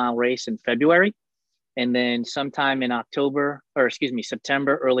 100-mile race in February. And then sometime in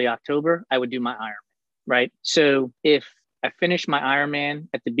September, early October, I would do my Ironman, right? So if I finished my Ironman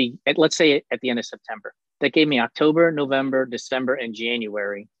let's say at the end of September, that gave me October, November, December, and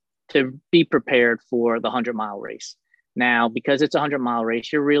January to be prepared for the 100-mile race. Now, because it's a 100-mile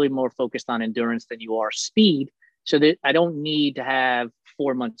race, you're really more focused on endurance than you are speed. So that I don't need to have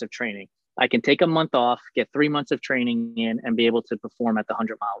 4 months of training. I can take a month off, get 3 months of training in, and be able to perform at the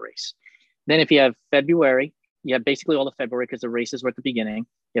 100-mile race. Then if you have February, you have basically all of February because the races were at the beginning.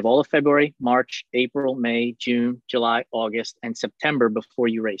 You have all of February, March, April, May, June, July, August, and September before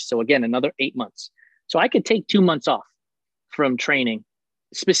you race. So again, another 8 months. So I could take 2 months off from training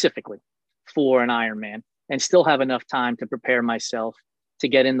specifically for an Ironman and still have enough time to prepare myself to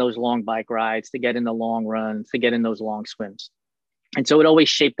get in those long bike rides, to get in the long runs, to get in those long swims. And so it always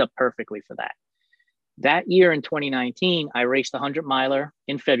shaped up perfectly for that. That year in 2019, I raced the 100-miler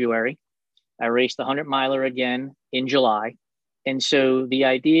in February. I raced the 100-miler again in July. And so the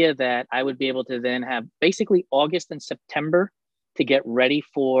idea that I would be able to then have basically August and September to get ready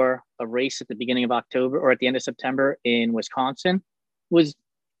for a race at the beginning of October or at the end of September in Wisconsin was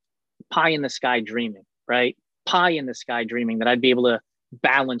pie in the sky dreaming, right? Pie in the sky dreaming that I'd be able to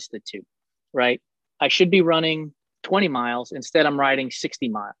balance the two, right? I should be running 20 miles. Instead, I'm riding 60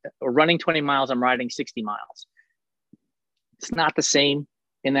 miles, or running 20 miles, I'm riding 60 miles. It's not the same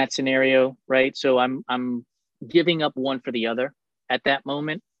in that scenario, right? So I'm giving up one for the other at that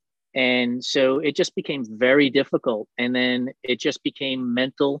moment. And so it just became very difficult. And then it just became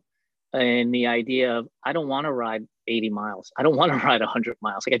mental, and the idea of, I don't want to ride 80 miles. I don't want to ride 100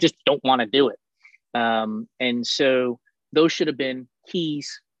 miles. Like, I just don't want to do it. And so those should have been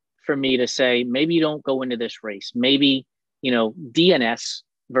keys for me to say, maybe you don't go into this race. Maybe, DNS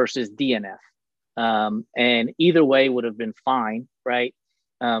versus DNF. And either way would have been fine, right?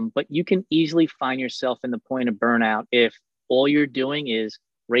 But you can easily find yourself in the point of burnout if all you're doing is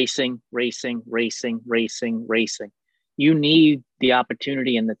racing, racing, racing, racing, racing. You need the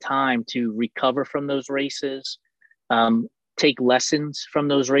opportunity and the time to recover from those races, take lessons from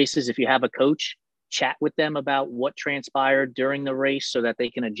those races. If you have a coach, chat with them about what transpired during the race so that they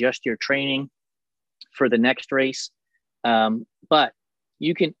can adjust your training for the next race. But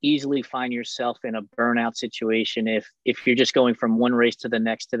you can easily find yourself in a burnout situation if you're just going from one race to the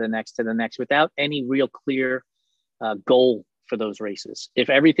next, to the next, to the next, without any real clear goal for those races. If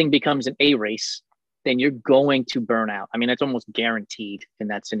everything becomes an A race, then you're going to burn out. I mean, that's almost guaranteed in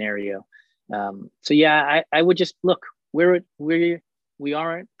that scenario. So yeah, I would just look, we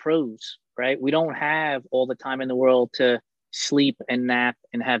aren't pros, right? We don't have all the time in the world to sleep and nap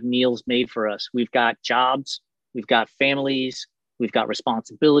and have meals made for us. We've got jobs, we've got families, we've got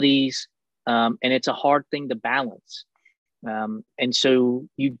responsibilities, and it's a hard thing to balance. And so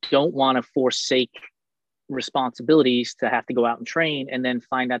you don't want to forsake responsibilities to have to go out and train and then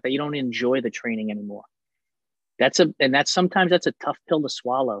find out that you don't enjoy the training anymore. Sometimes that's a tough pill to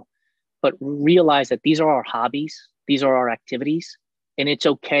swallow, but realize that these are our hobbies, these are our activities, and it's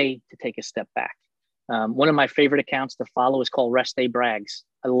okay to take a step back. One of my favorite accounts to follow is called Rest Day Brags.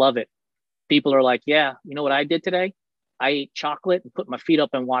 I love it. People are like, yeah, you know what I did today? I ate chocolate and put my feet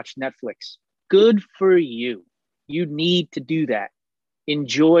up and watched Netflix. Good for you. You need to do that.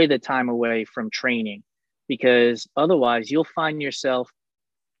 Enjoy the time away from training, because otherwise you'll find yourself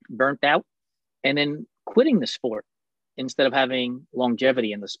burnt out and then quitting the sport instead of having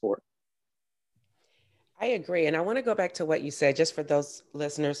longevity in the sport. I agree. And I want to go back to what you said, just for those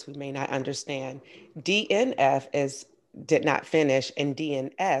listeners who may not understand. DNF is did not finish and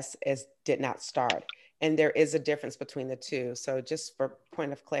DNS is did not start. And there is a difference between the two. So just for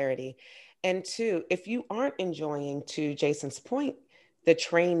point of clarity. And two, if you aren't enjoying, to Jason's point, the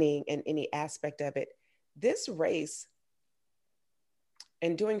training and any aspect of it, this race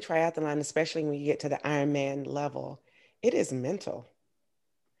and doing triathlon, especially when you get to the Ironman level, it is mental.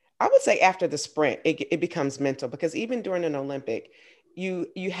 I would say after the sprint, it becomes mental, because even during an Olympic, you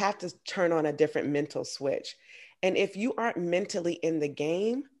have to turn on a different mental switch. And if you aren't mentally in the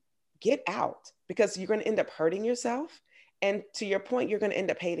game, get out, because you're going to end up hurting yourself. And to your point, you're going to end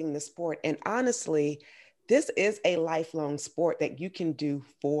up hating the sport. And honestly, this is a lifelong sport that you can do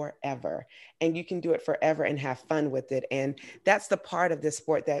forever, and you can do it forever and have fun with it. And that's the part of this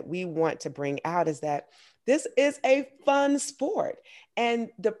sport that we want to bring out, is that this is a fun sport, and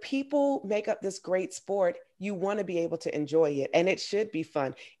the people make up this great sport. You want to be able to enjoy it, and it should be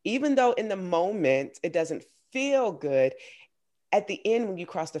fun. Even though in the moment it doesn't feel good, at the end, when you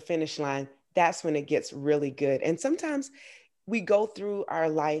cross the finish line, that's when it gets really good. And sometimes we go through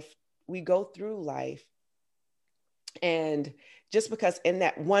life, and just because in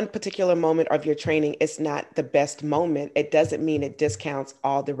that one particular moment of your training, it's not the best moment, it doesn't mean it discounts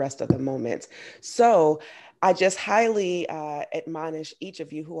all the rest of the moments. So I just highly admonish each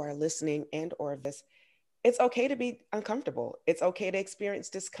of you who are listening and or this, it's okay to be uncomfortable. It's okay to experience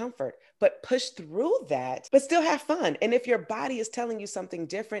discomfort, but push through that, but still have fun. And if your body is telling you something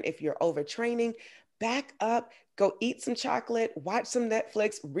different, if you're overtraining, back up, go eat some chocolate, watch some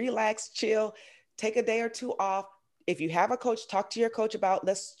Netflix, relax, chill, take a day or two off. If you have a coach, talk to your coach about,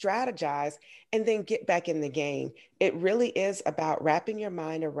 let's strategize, and then get back in the game. It really is about wrapping your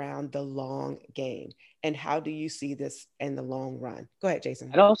mind around the long game. And how do you see this in the long run? Go ahead,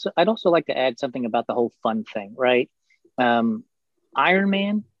 Jason. I'd also like to add something about the whole fun thing, right?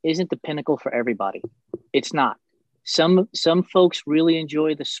 Ironman isn't the pinnacle for everybody. It's not. Some folks really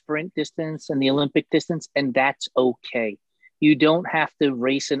enjoy the sprint distance and the Olympic distance, and that's okay. You don't have to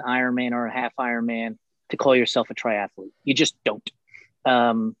race an Ironman or a half Ironman to call yourself a triathlete. You just don't.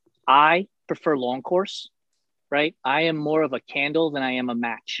 I prefer long course, right? I am more of a candle than I am a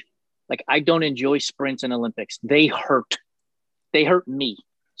match. Like, I don't enjoy sprints and Olympics. They hurt me.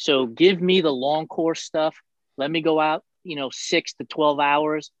 So give me the long course stuff. Let me go out, 6 to 12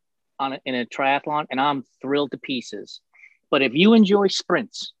 hours in a triathlon, and I'm thrilled to pieces. But if you enjoy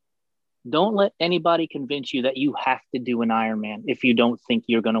sprints, don't let anybody convince you that you have to do an Ironman if you don't think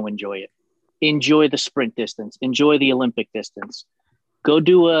you're going to enjoy it. Enjoy the sprint distance. Enjoy the Olympic distance. Go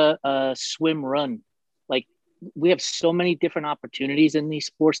do a swim run. Like, we have so many different opportunities in these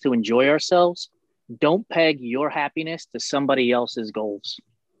sports to enjoy ourselves. Don't peg your happiness to somebody else's goals.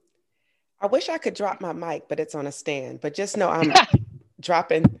 I wish I could drop my mic, but it's on a stand. But just know I'm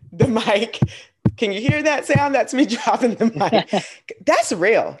dropping the mic. Can you hear that sound? That's me dropping the mic. That's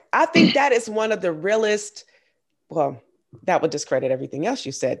real. I think that is one of the realest, well, that would discredit everything else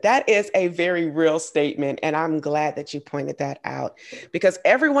you said. That is a very real statement. And I'm glad that you pointed that out, because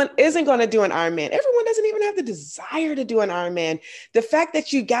everyone isn't going to do an Ironman. Everyone doesn't even have the desire to do an Ironman. The fact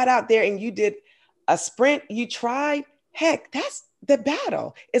that you got out there and you did a sprint, you tried, heck, that's the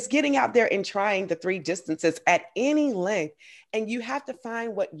battle. It's getting out there and trying the 3 distances at any length. And you have to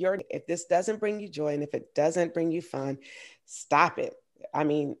find if this doesn't bring you joy and if it doesn't bring you fun, stop it. I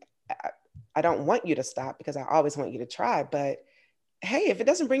mean, I don't want you to stop, because I always want you to try, but hey, if it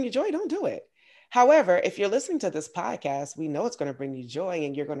doesn't bring you joy, don't do it. However, if you're listening to this podcast, we know it's going to bring you joy,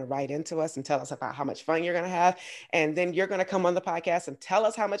 and you're going to write into us and tell us about how much fun you're going to have. And then you're going to come on the podcast and tell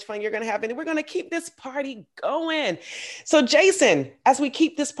us how much fun you're going to have. And we're going to keep this party going. So Jason, as we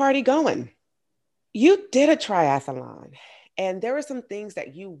keep this party going, you did a triathlon, and there were some things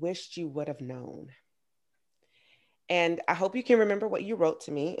that you wished you would have known. And I hope you can remember what you wrote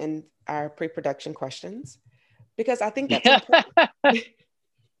to me in our pre-production questions, because I think that's important.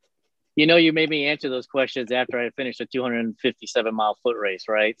 You know, you made me answer those questions after I finished a 257-mile foot race,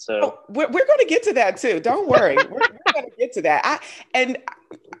 right? So we're going to get to that too. Don't worry. We're going to get to that. I'm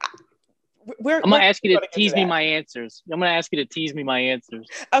going to ask you to tease me my answers. I'm going to ask you to tease me my answers.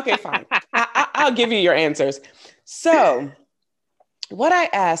 Okay, fine. I'll give you your answers. So what I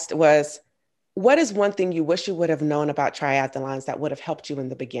asked was, what is one thing you wish you would have known about triathlons that would have helped you in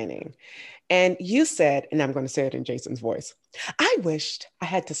the beginning? And you said, and I'm going to say it in Jason's voice, I wished I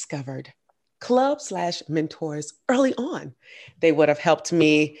had discovered club/mentors early on. They would have helped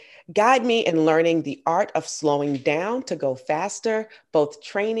me, guide me in learning the art of slowing down to go faster, both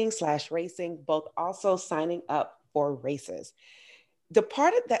training/racing, both also signing up for races. The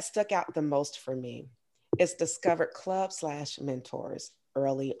part that stuck out the most for me is discovered club/mentors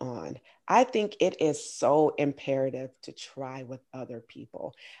early on. I think it is so imperative to try with other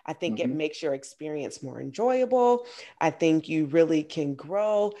people. I think it makes your experience more enjoyable. I think you really can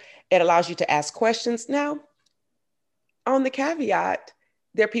grow. It allows you to ask questions. Now, on the caveat,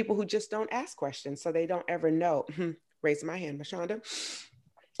 there are people who just don't ask questions, so they don't ever know. Raising my hand, Mashonda.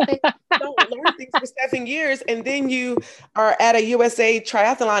 They don't learn things for 7 years, and then you are at a USA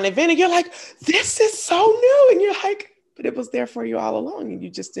triathlon event and you're like, this is so new. And you're like, but it was there for you all along and you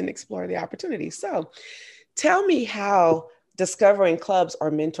just didn't explore the opportunity. So tell me how discovering clubs or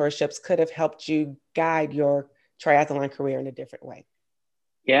mentorships could have helped you guide your triathlon career in a different way.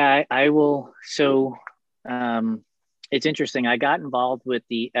 Yeah, I will. So it's interesting. I got involved with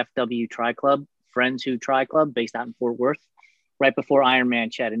the FW Tri Club, Friends Who Tri Club, based out in Fort Worth, right before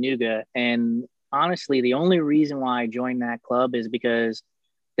Ironman Chattanooga. And honestly, the only reason why I joined that club is because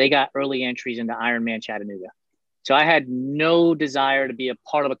they got early entries into Ironman Chattanooga. So I had no desire to be a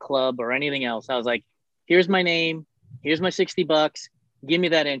part of a club or anything else. I was like, here's my name. Here's my $60. Give me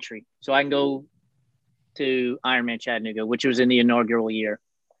that entry so I can go to Ironman Chattanooga, which was in the inaugural year.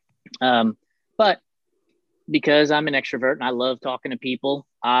 But because I'm an extrovert and I love talking to people,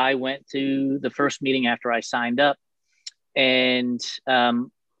 I went to the first meeting after I signed up. And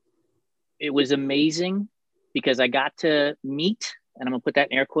it was amazing because I got to meet, and I'm going to put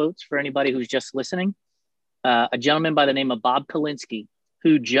that in air quotes for anybody who's just listening, a gentleman by the name of Bob Kalinske,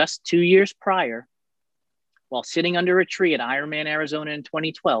 who just 2 years prior, while sitting under a tree at Ironman Arizona in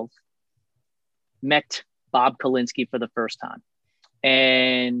 2012, met Bob Kalinske for the first time.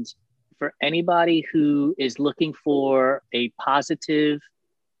 And for anybody who is looking for a positive,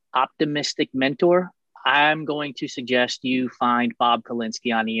 optimistic mentor, I'm going to suggest you find Bob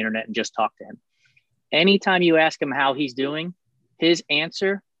Kalinske on the internet and just talk to him. Anytime you ask him how he's doing, his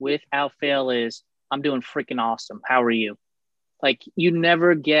answer without fail is, I'm doing freaking awesome. How are you? Like, you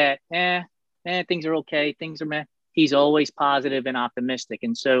never get, things are okay. Things are meh. He's always positive and optimistic.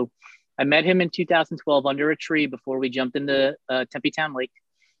 And so I met him in 2012 under a tree before we jumped into Tempe Town Lake.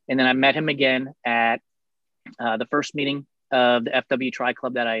 And then I met him again at the first meeting of the FW Tri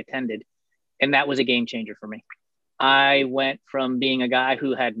Club that I attended. And that was a game changer for me. I went from being a guy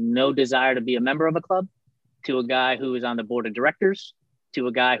who had no desire to be a member of a club to a guy who was on the board of directors, to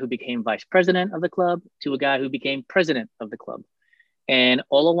a guy who became vice president of the club, to a guy who became president of the club. And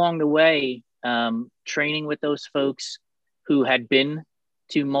all along the way, training with those folks who had been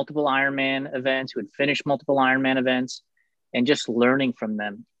to multiple Ironman events, who had finished multiple Ironman events, and just learning from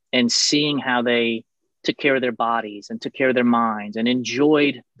them and seeing how they took care of their bodies and took care of their minds and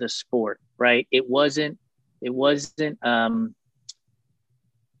enjoyed the sport, right? It wasn't a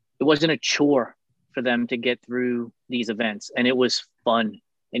chore for them to get through these events, and it was fun.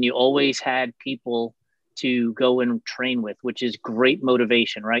 And you always had people to go and train with, which is great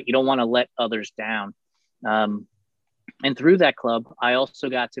motivation, right? You don't want to let others down. And through that club, I also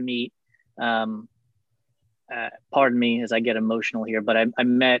got to meet a pardon me as I get emotional here, but I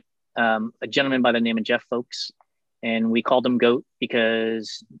met a gentleman by the name of Jeff Folks, and we called him GOAT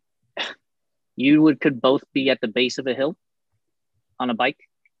because could both be at the base of a hill on a bike.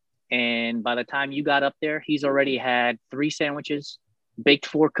 And by the time you got up there, he's already had 3 sandwiches, baked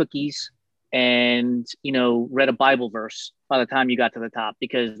 4 cookies, and, read a Bible verse by the time you got to the top,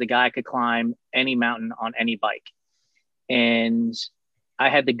 because the guy could climb any mountain on any bike. And I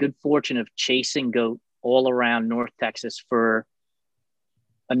had the good fortune of chasing GOAT all around North Texas for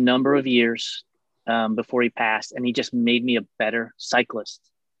a number of years before he passed. And he just made me a better cyclist.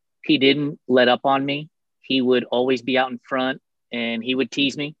 He didn't let up on me. He would always be out in front, and he would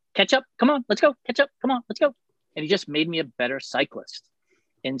tease me. Catch up. Come on, let's go. Catch up. Come on, let's go. And he just made me a better cyclist.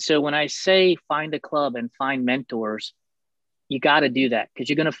 And so when I say find a club and find mentors, you got to do that, because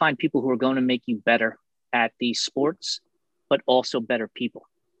you're going to find people who are going to make you better at these sports, but also better people,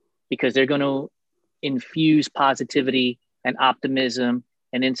 because they're going to infuse positivity and optimism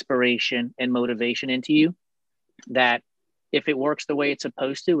and inspiration and motivation into you, that if it works the way it's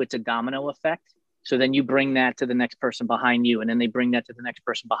supposed to, it's a domino effect. So then you bring that to the next person behind you, and then they bring that to the next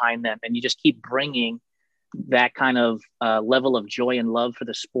person behind them. And you just keep bringing that kind of level of joy and love for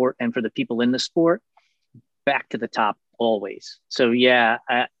the sport and for the people in the sport back to the top always. So yeah,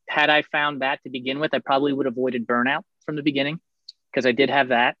 had I found that to begin with, I probably would have avoided burnout from the beginning, because I did have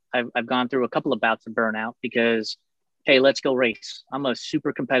that. I've gone through a couple of bouts of burnout because, hey, let's go race. I'm a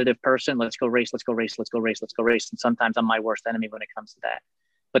super competitive person. Let's go race. Let's go race. Let's go race. Let's go race. And sometimes I'm my worst enemy when it comes to that.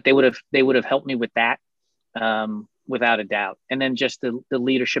 But they would have helped me with that, without a doubt. And then just the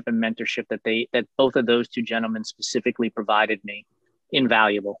leadership and mentorship that both of those 2 gentlemen specifically provided me,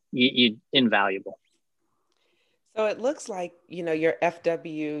 invaluable. Invaluable. So it looks like, your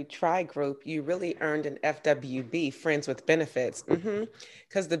FW Tri group, you really earned an FWB, Friends with Benefits,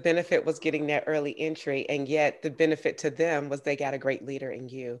 because the benefit was getting that early entry. And yet the benefit to them was they got a great leader in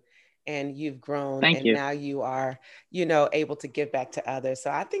you, and you've grown. Thank you. Now you are, able to give back to others. So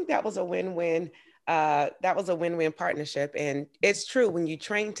I think that was a win-win. That was a win-win partnership. And it's true, when you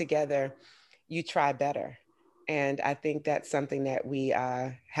train together, you try better. And I think that's something that we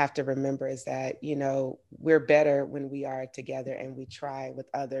have to remember, is that, we're better when we are together and we try with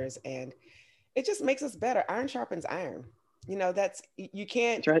others, and it just makes us better. Iron sharpens iron. You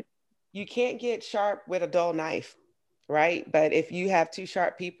can't get sharp with a dull knife, right? But if you have 2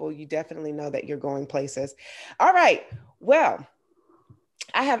 sharp people, you definitely know that you're going places. All right. Well,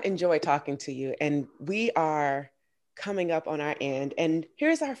 I have enjoyed talking to you, and we are coming up on our end. And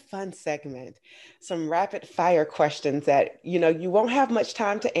here's our fun segment, some rapid fire questions that, you won't have much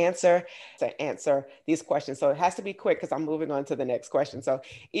time to answer these questions. So it has to be quick, because I'm moving on to the next question. So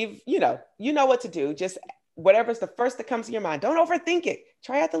if, you know what to do, just whatever's the first that comes to your mind, don't overthink it.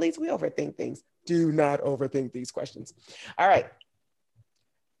 Triathletes, we overthink things. Do not overthink these questions. All right.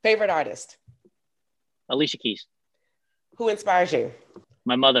 Favorite artist? Alicia Keys. Who inspires you?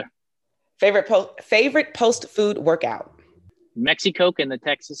 My mother. Favorite post-food workout? Mexicoke in the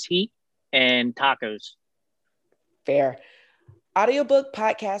Texas heat and tacos. Fair. Audiobook,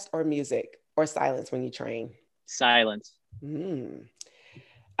 podcast, or music, or silence when you train? Silence.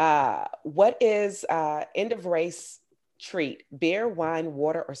 What is end of race treat? Beer, wine,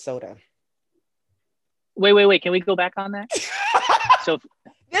 water, or soda? Wait. Can we go back on that? So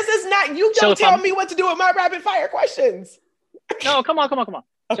this is not, you don't tell me what to do with my rapid fire questions. No, come on.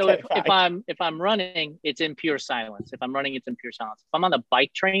 So Okay, if I'm running, it's in pure silence. If I'm running, it's in pure silence. If I'm on the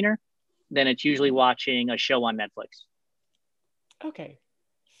bike trainer, then it's usually watching a show on Netflix. Okay,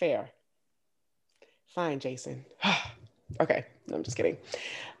 fair. Fine, Jason. Okay, no, I'm just kidding.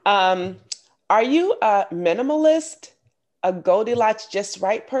 Are you a minimalist, a Goldilocks just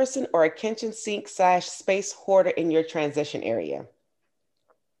right person, or a kitchen sink / space hoarder in your transition area?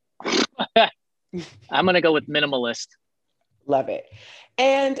 I'm going to go with minimalist. Love it.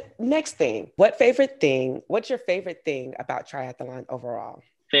 And next thing, what's your favorite thing about triathlon overall?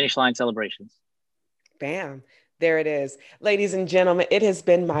 Finish line celebrations. Bam. There it is. Ladies and gentlemen, it has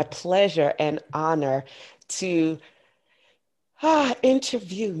been my pleasure and honor to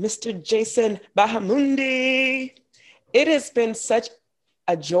interview Mr. Jason Bahamundi. It has been such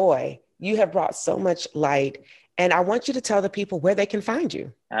a joy. You have brought so much light, and I want you to tell the people where they can find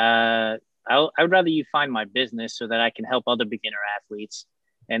you. I would rather you find my business so that I can help other beginner athletes.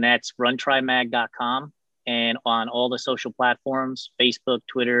 And that's runtrimag.com, and on all the social platforms, Facebook,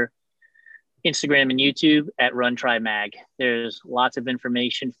 Twitter, Instagram, and YouTube at runtrimag. There's lots of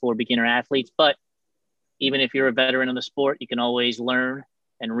information for beginner athletes, but even if you're a veteran of the sport, you can always learn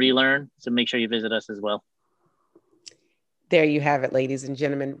and relearn. So make sure you visit us as well. There you have it, ladies and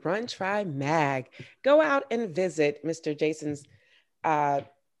gentlemen. Run, Try, Mag. Go out and visit Mr. Jason's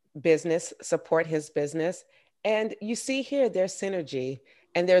business, support his business. And you see here, there's synergy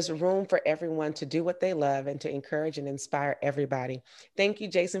and there's room for everyone to do what they love and to encourage and inspire everybody. Thank you,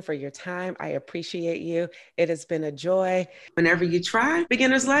 Jason, for your time. I appreciate you. It has been a joy. Whenever you try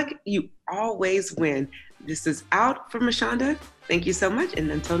beginner's luck, you always win. This is out from Mashonda. Thank you so much. And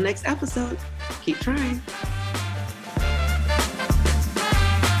until next episode, keep trying.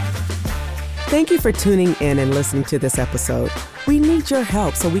 Thank you for tuning in and listening to this episode. We need your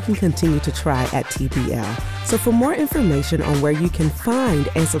help so we can continue to try at TBL. So for more information on where you can find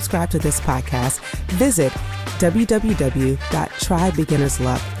and subscribe to this podcast, visit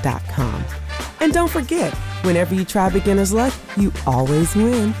www.trybeginnersluck.com. And don't forget, whenever you try beginner's luck, you always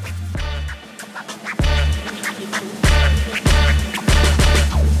win.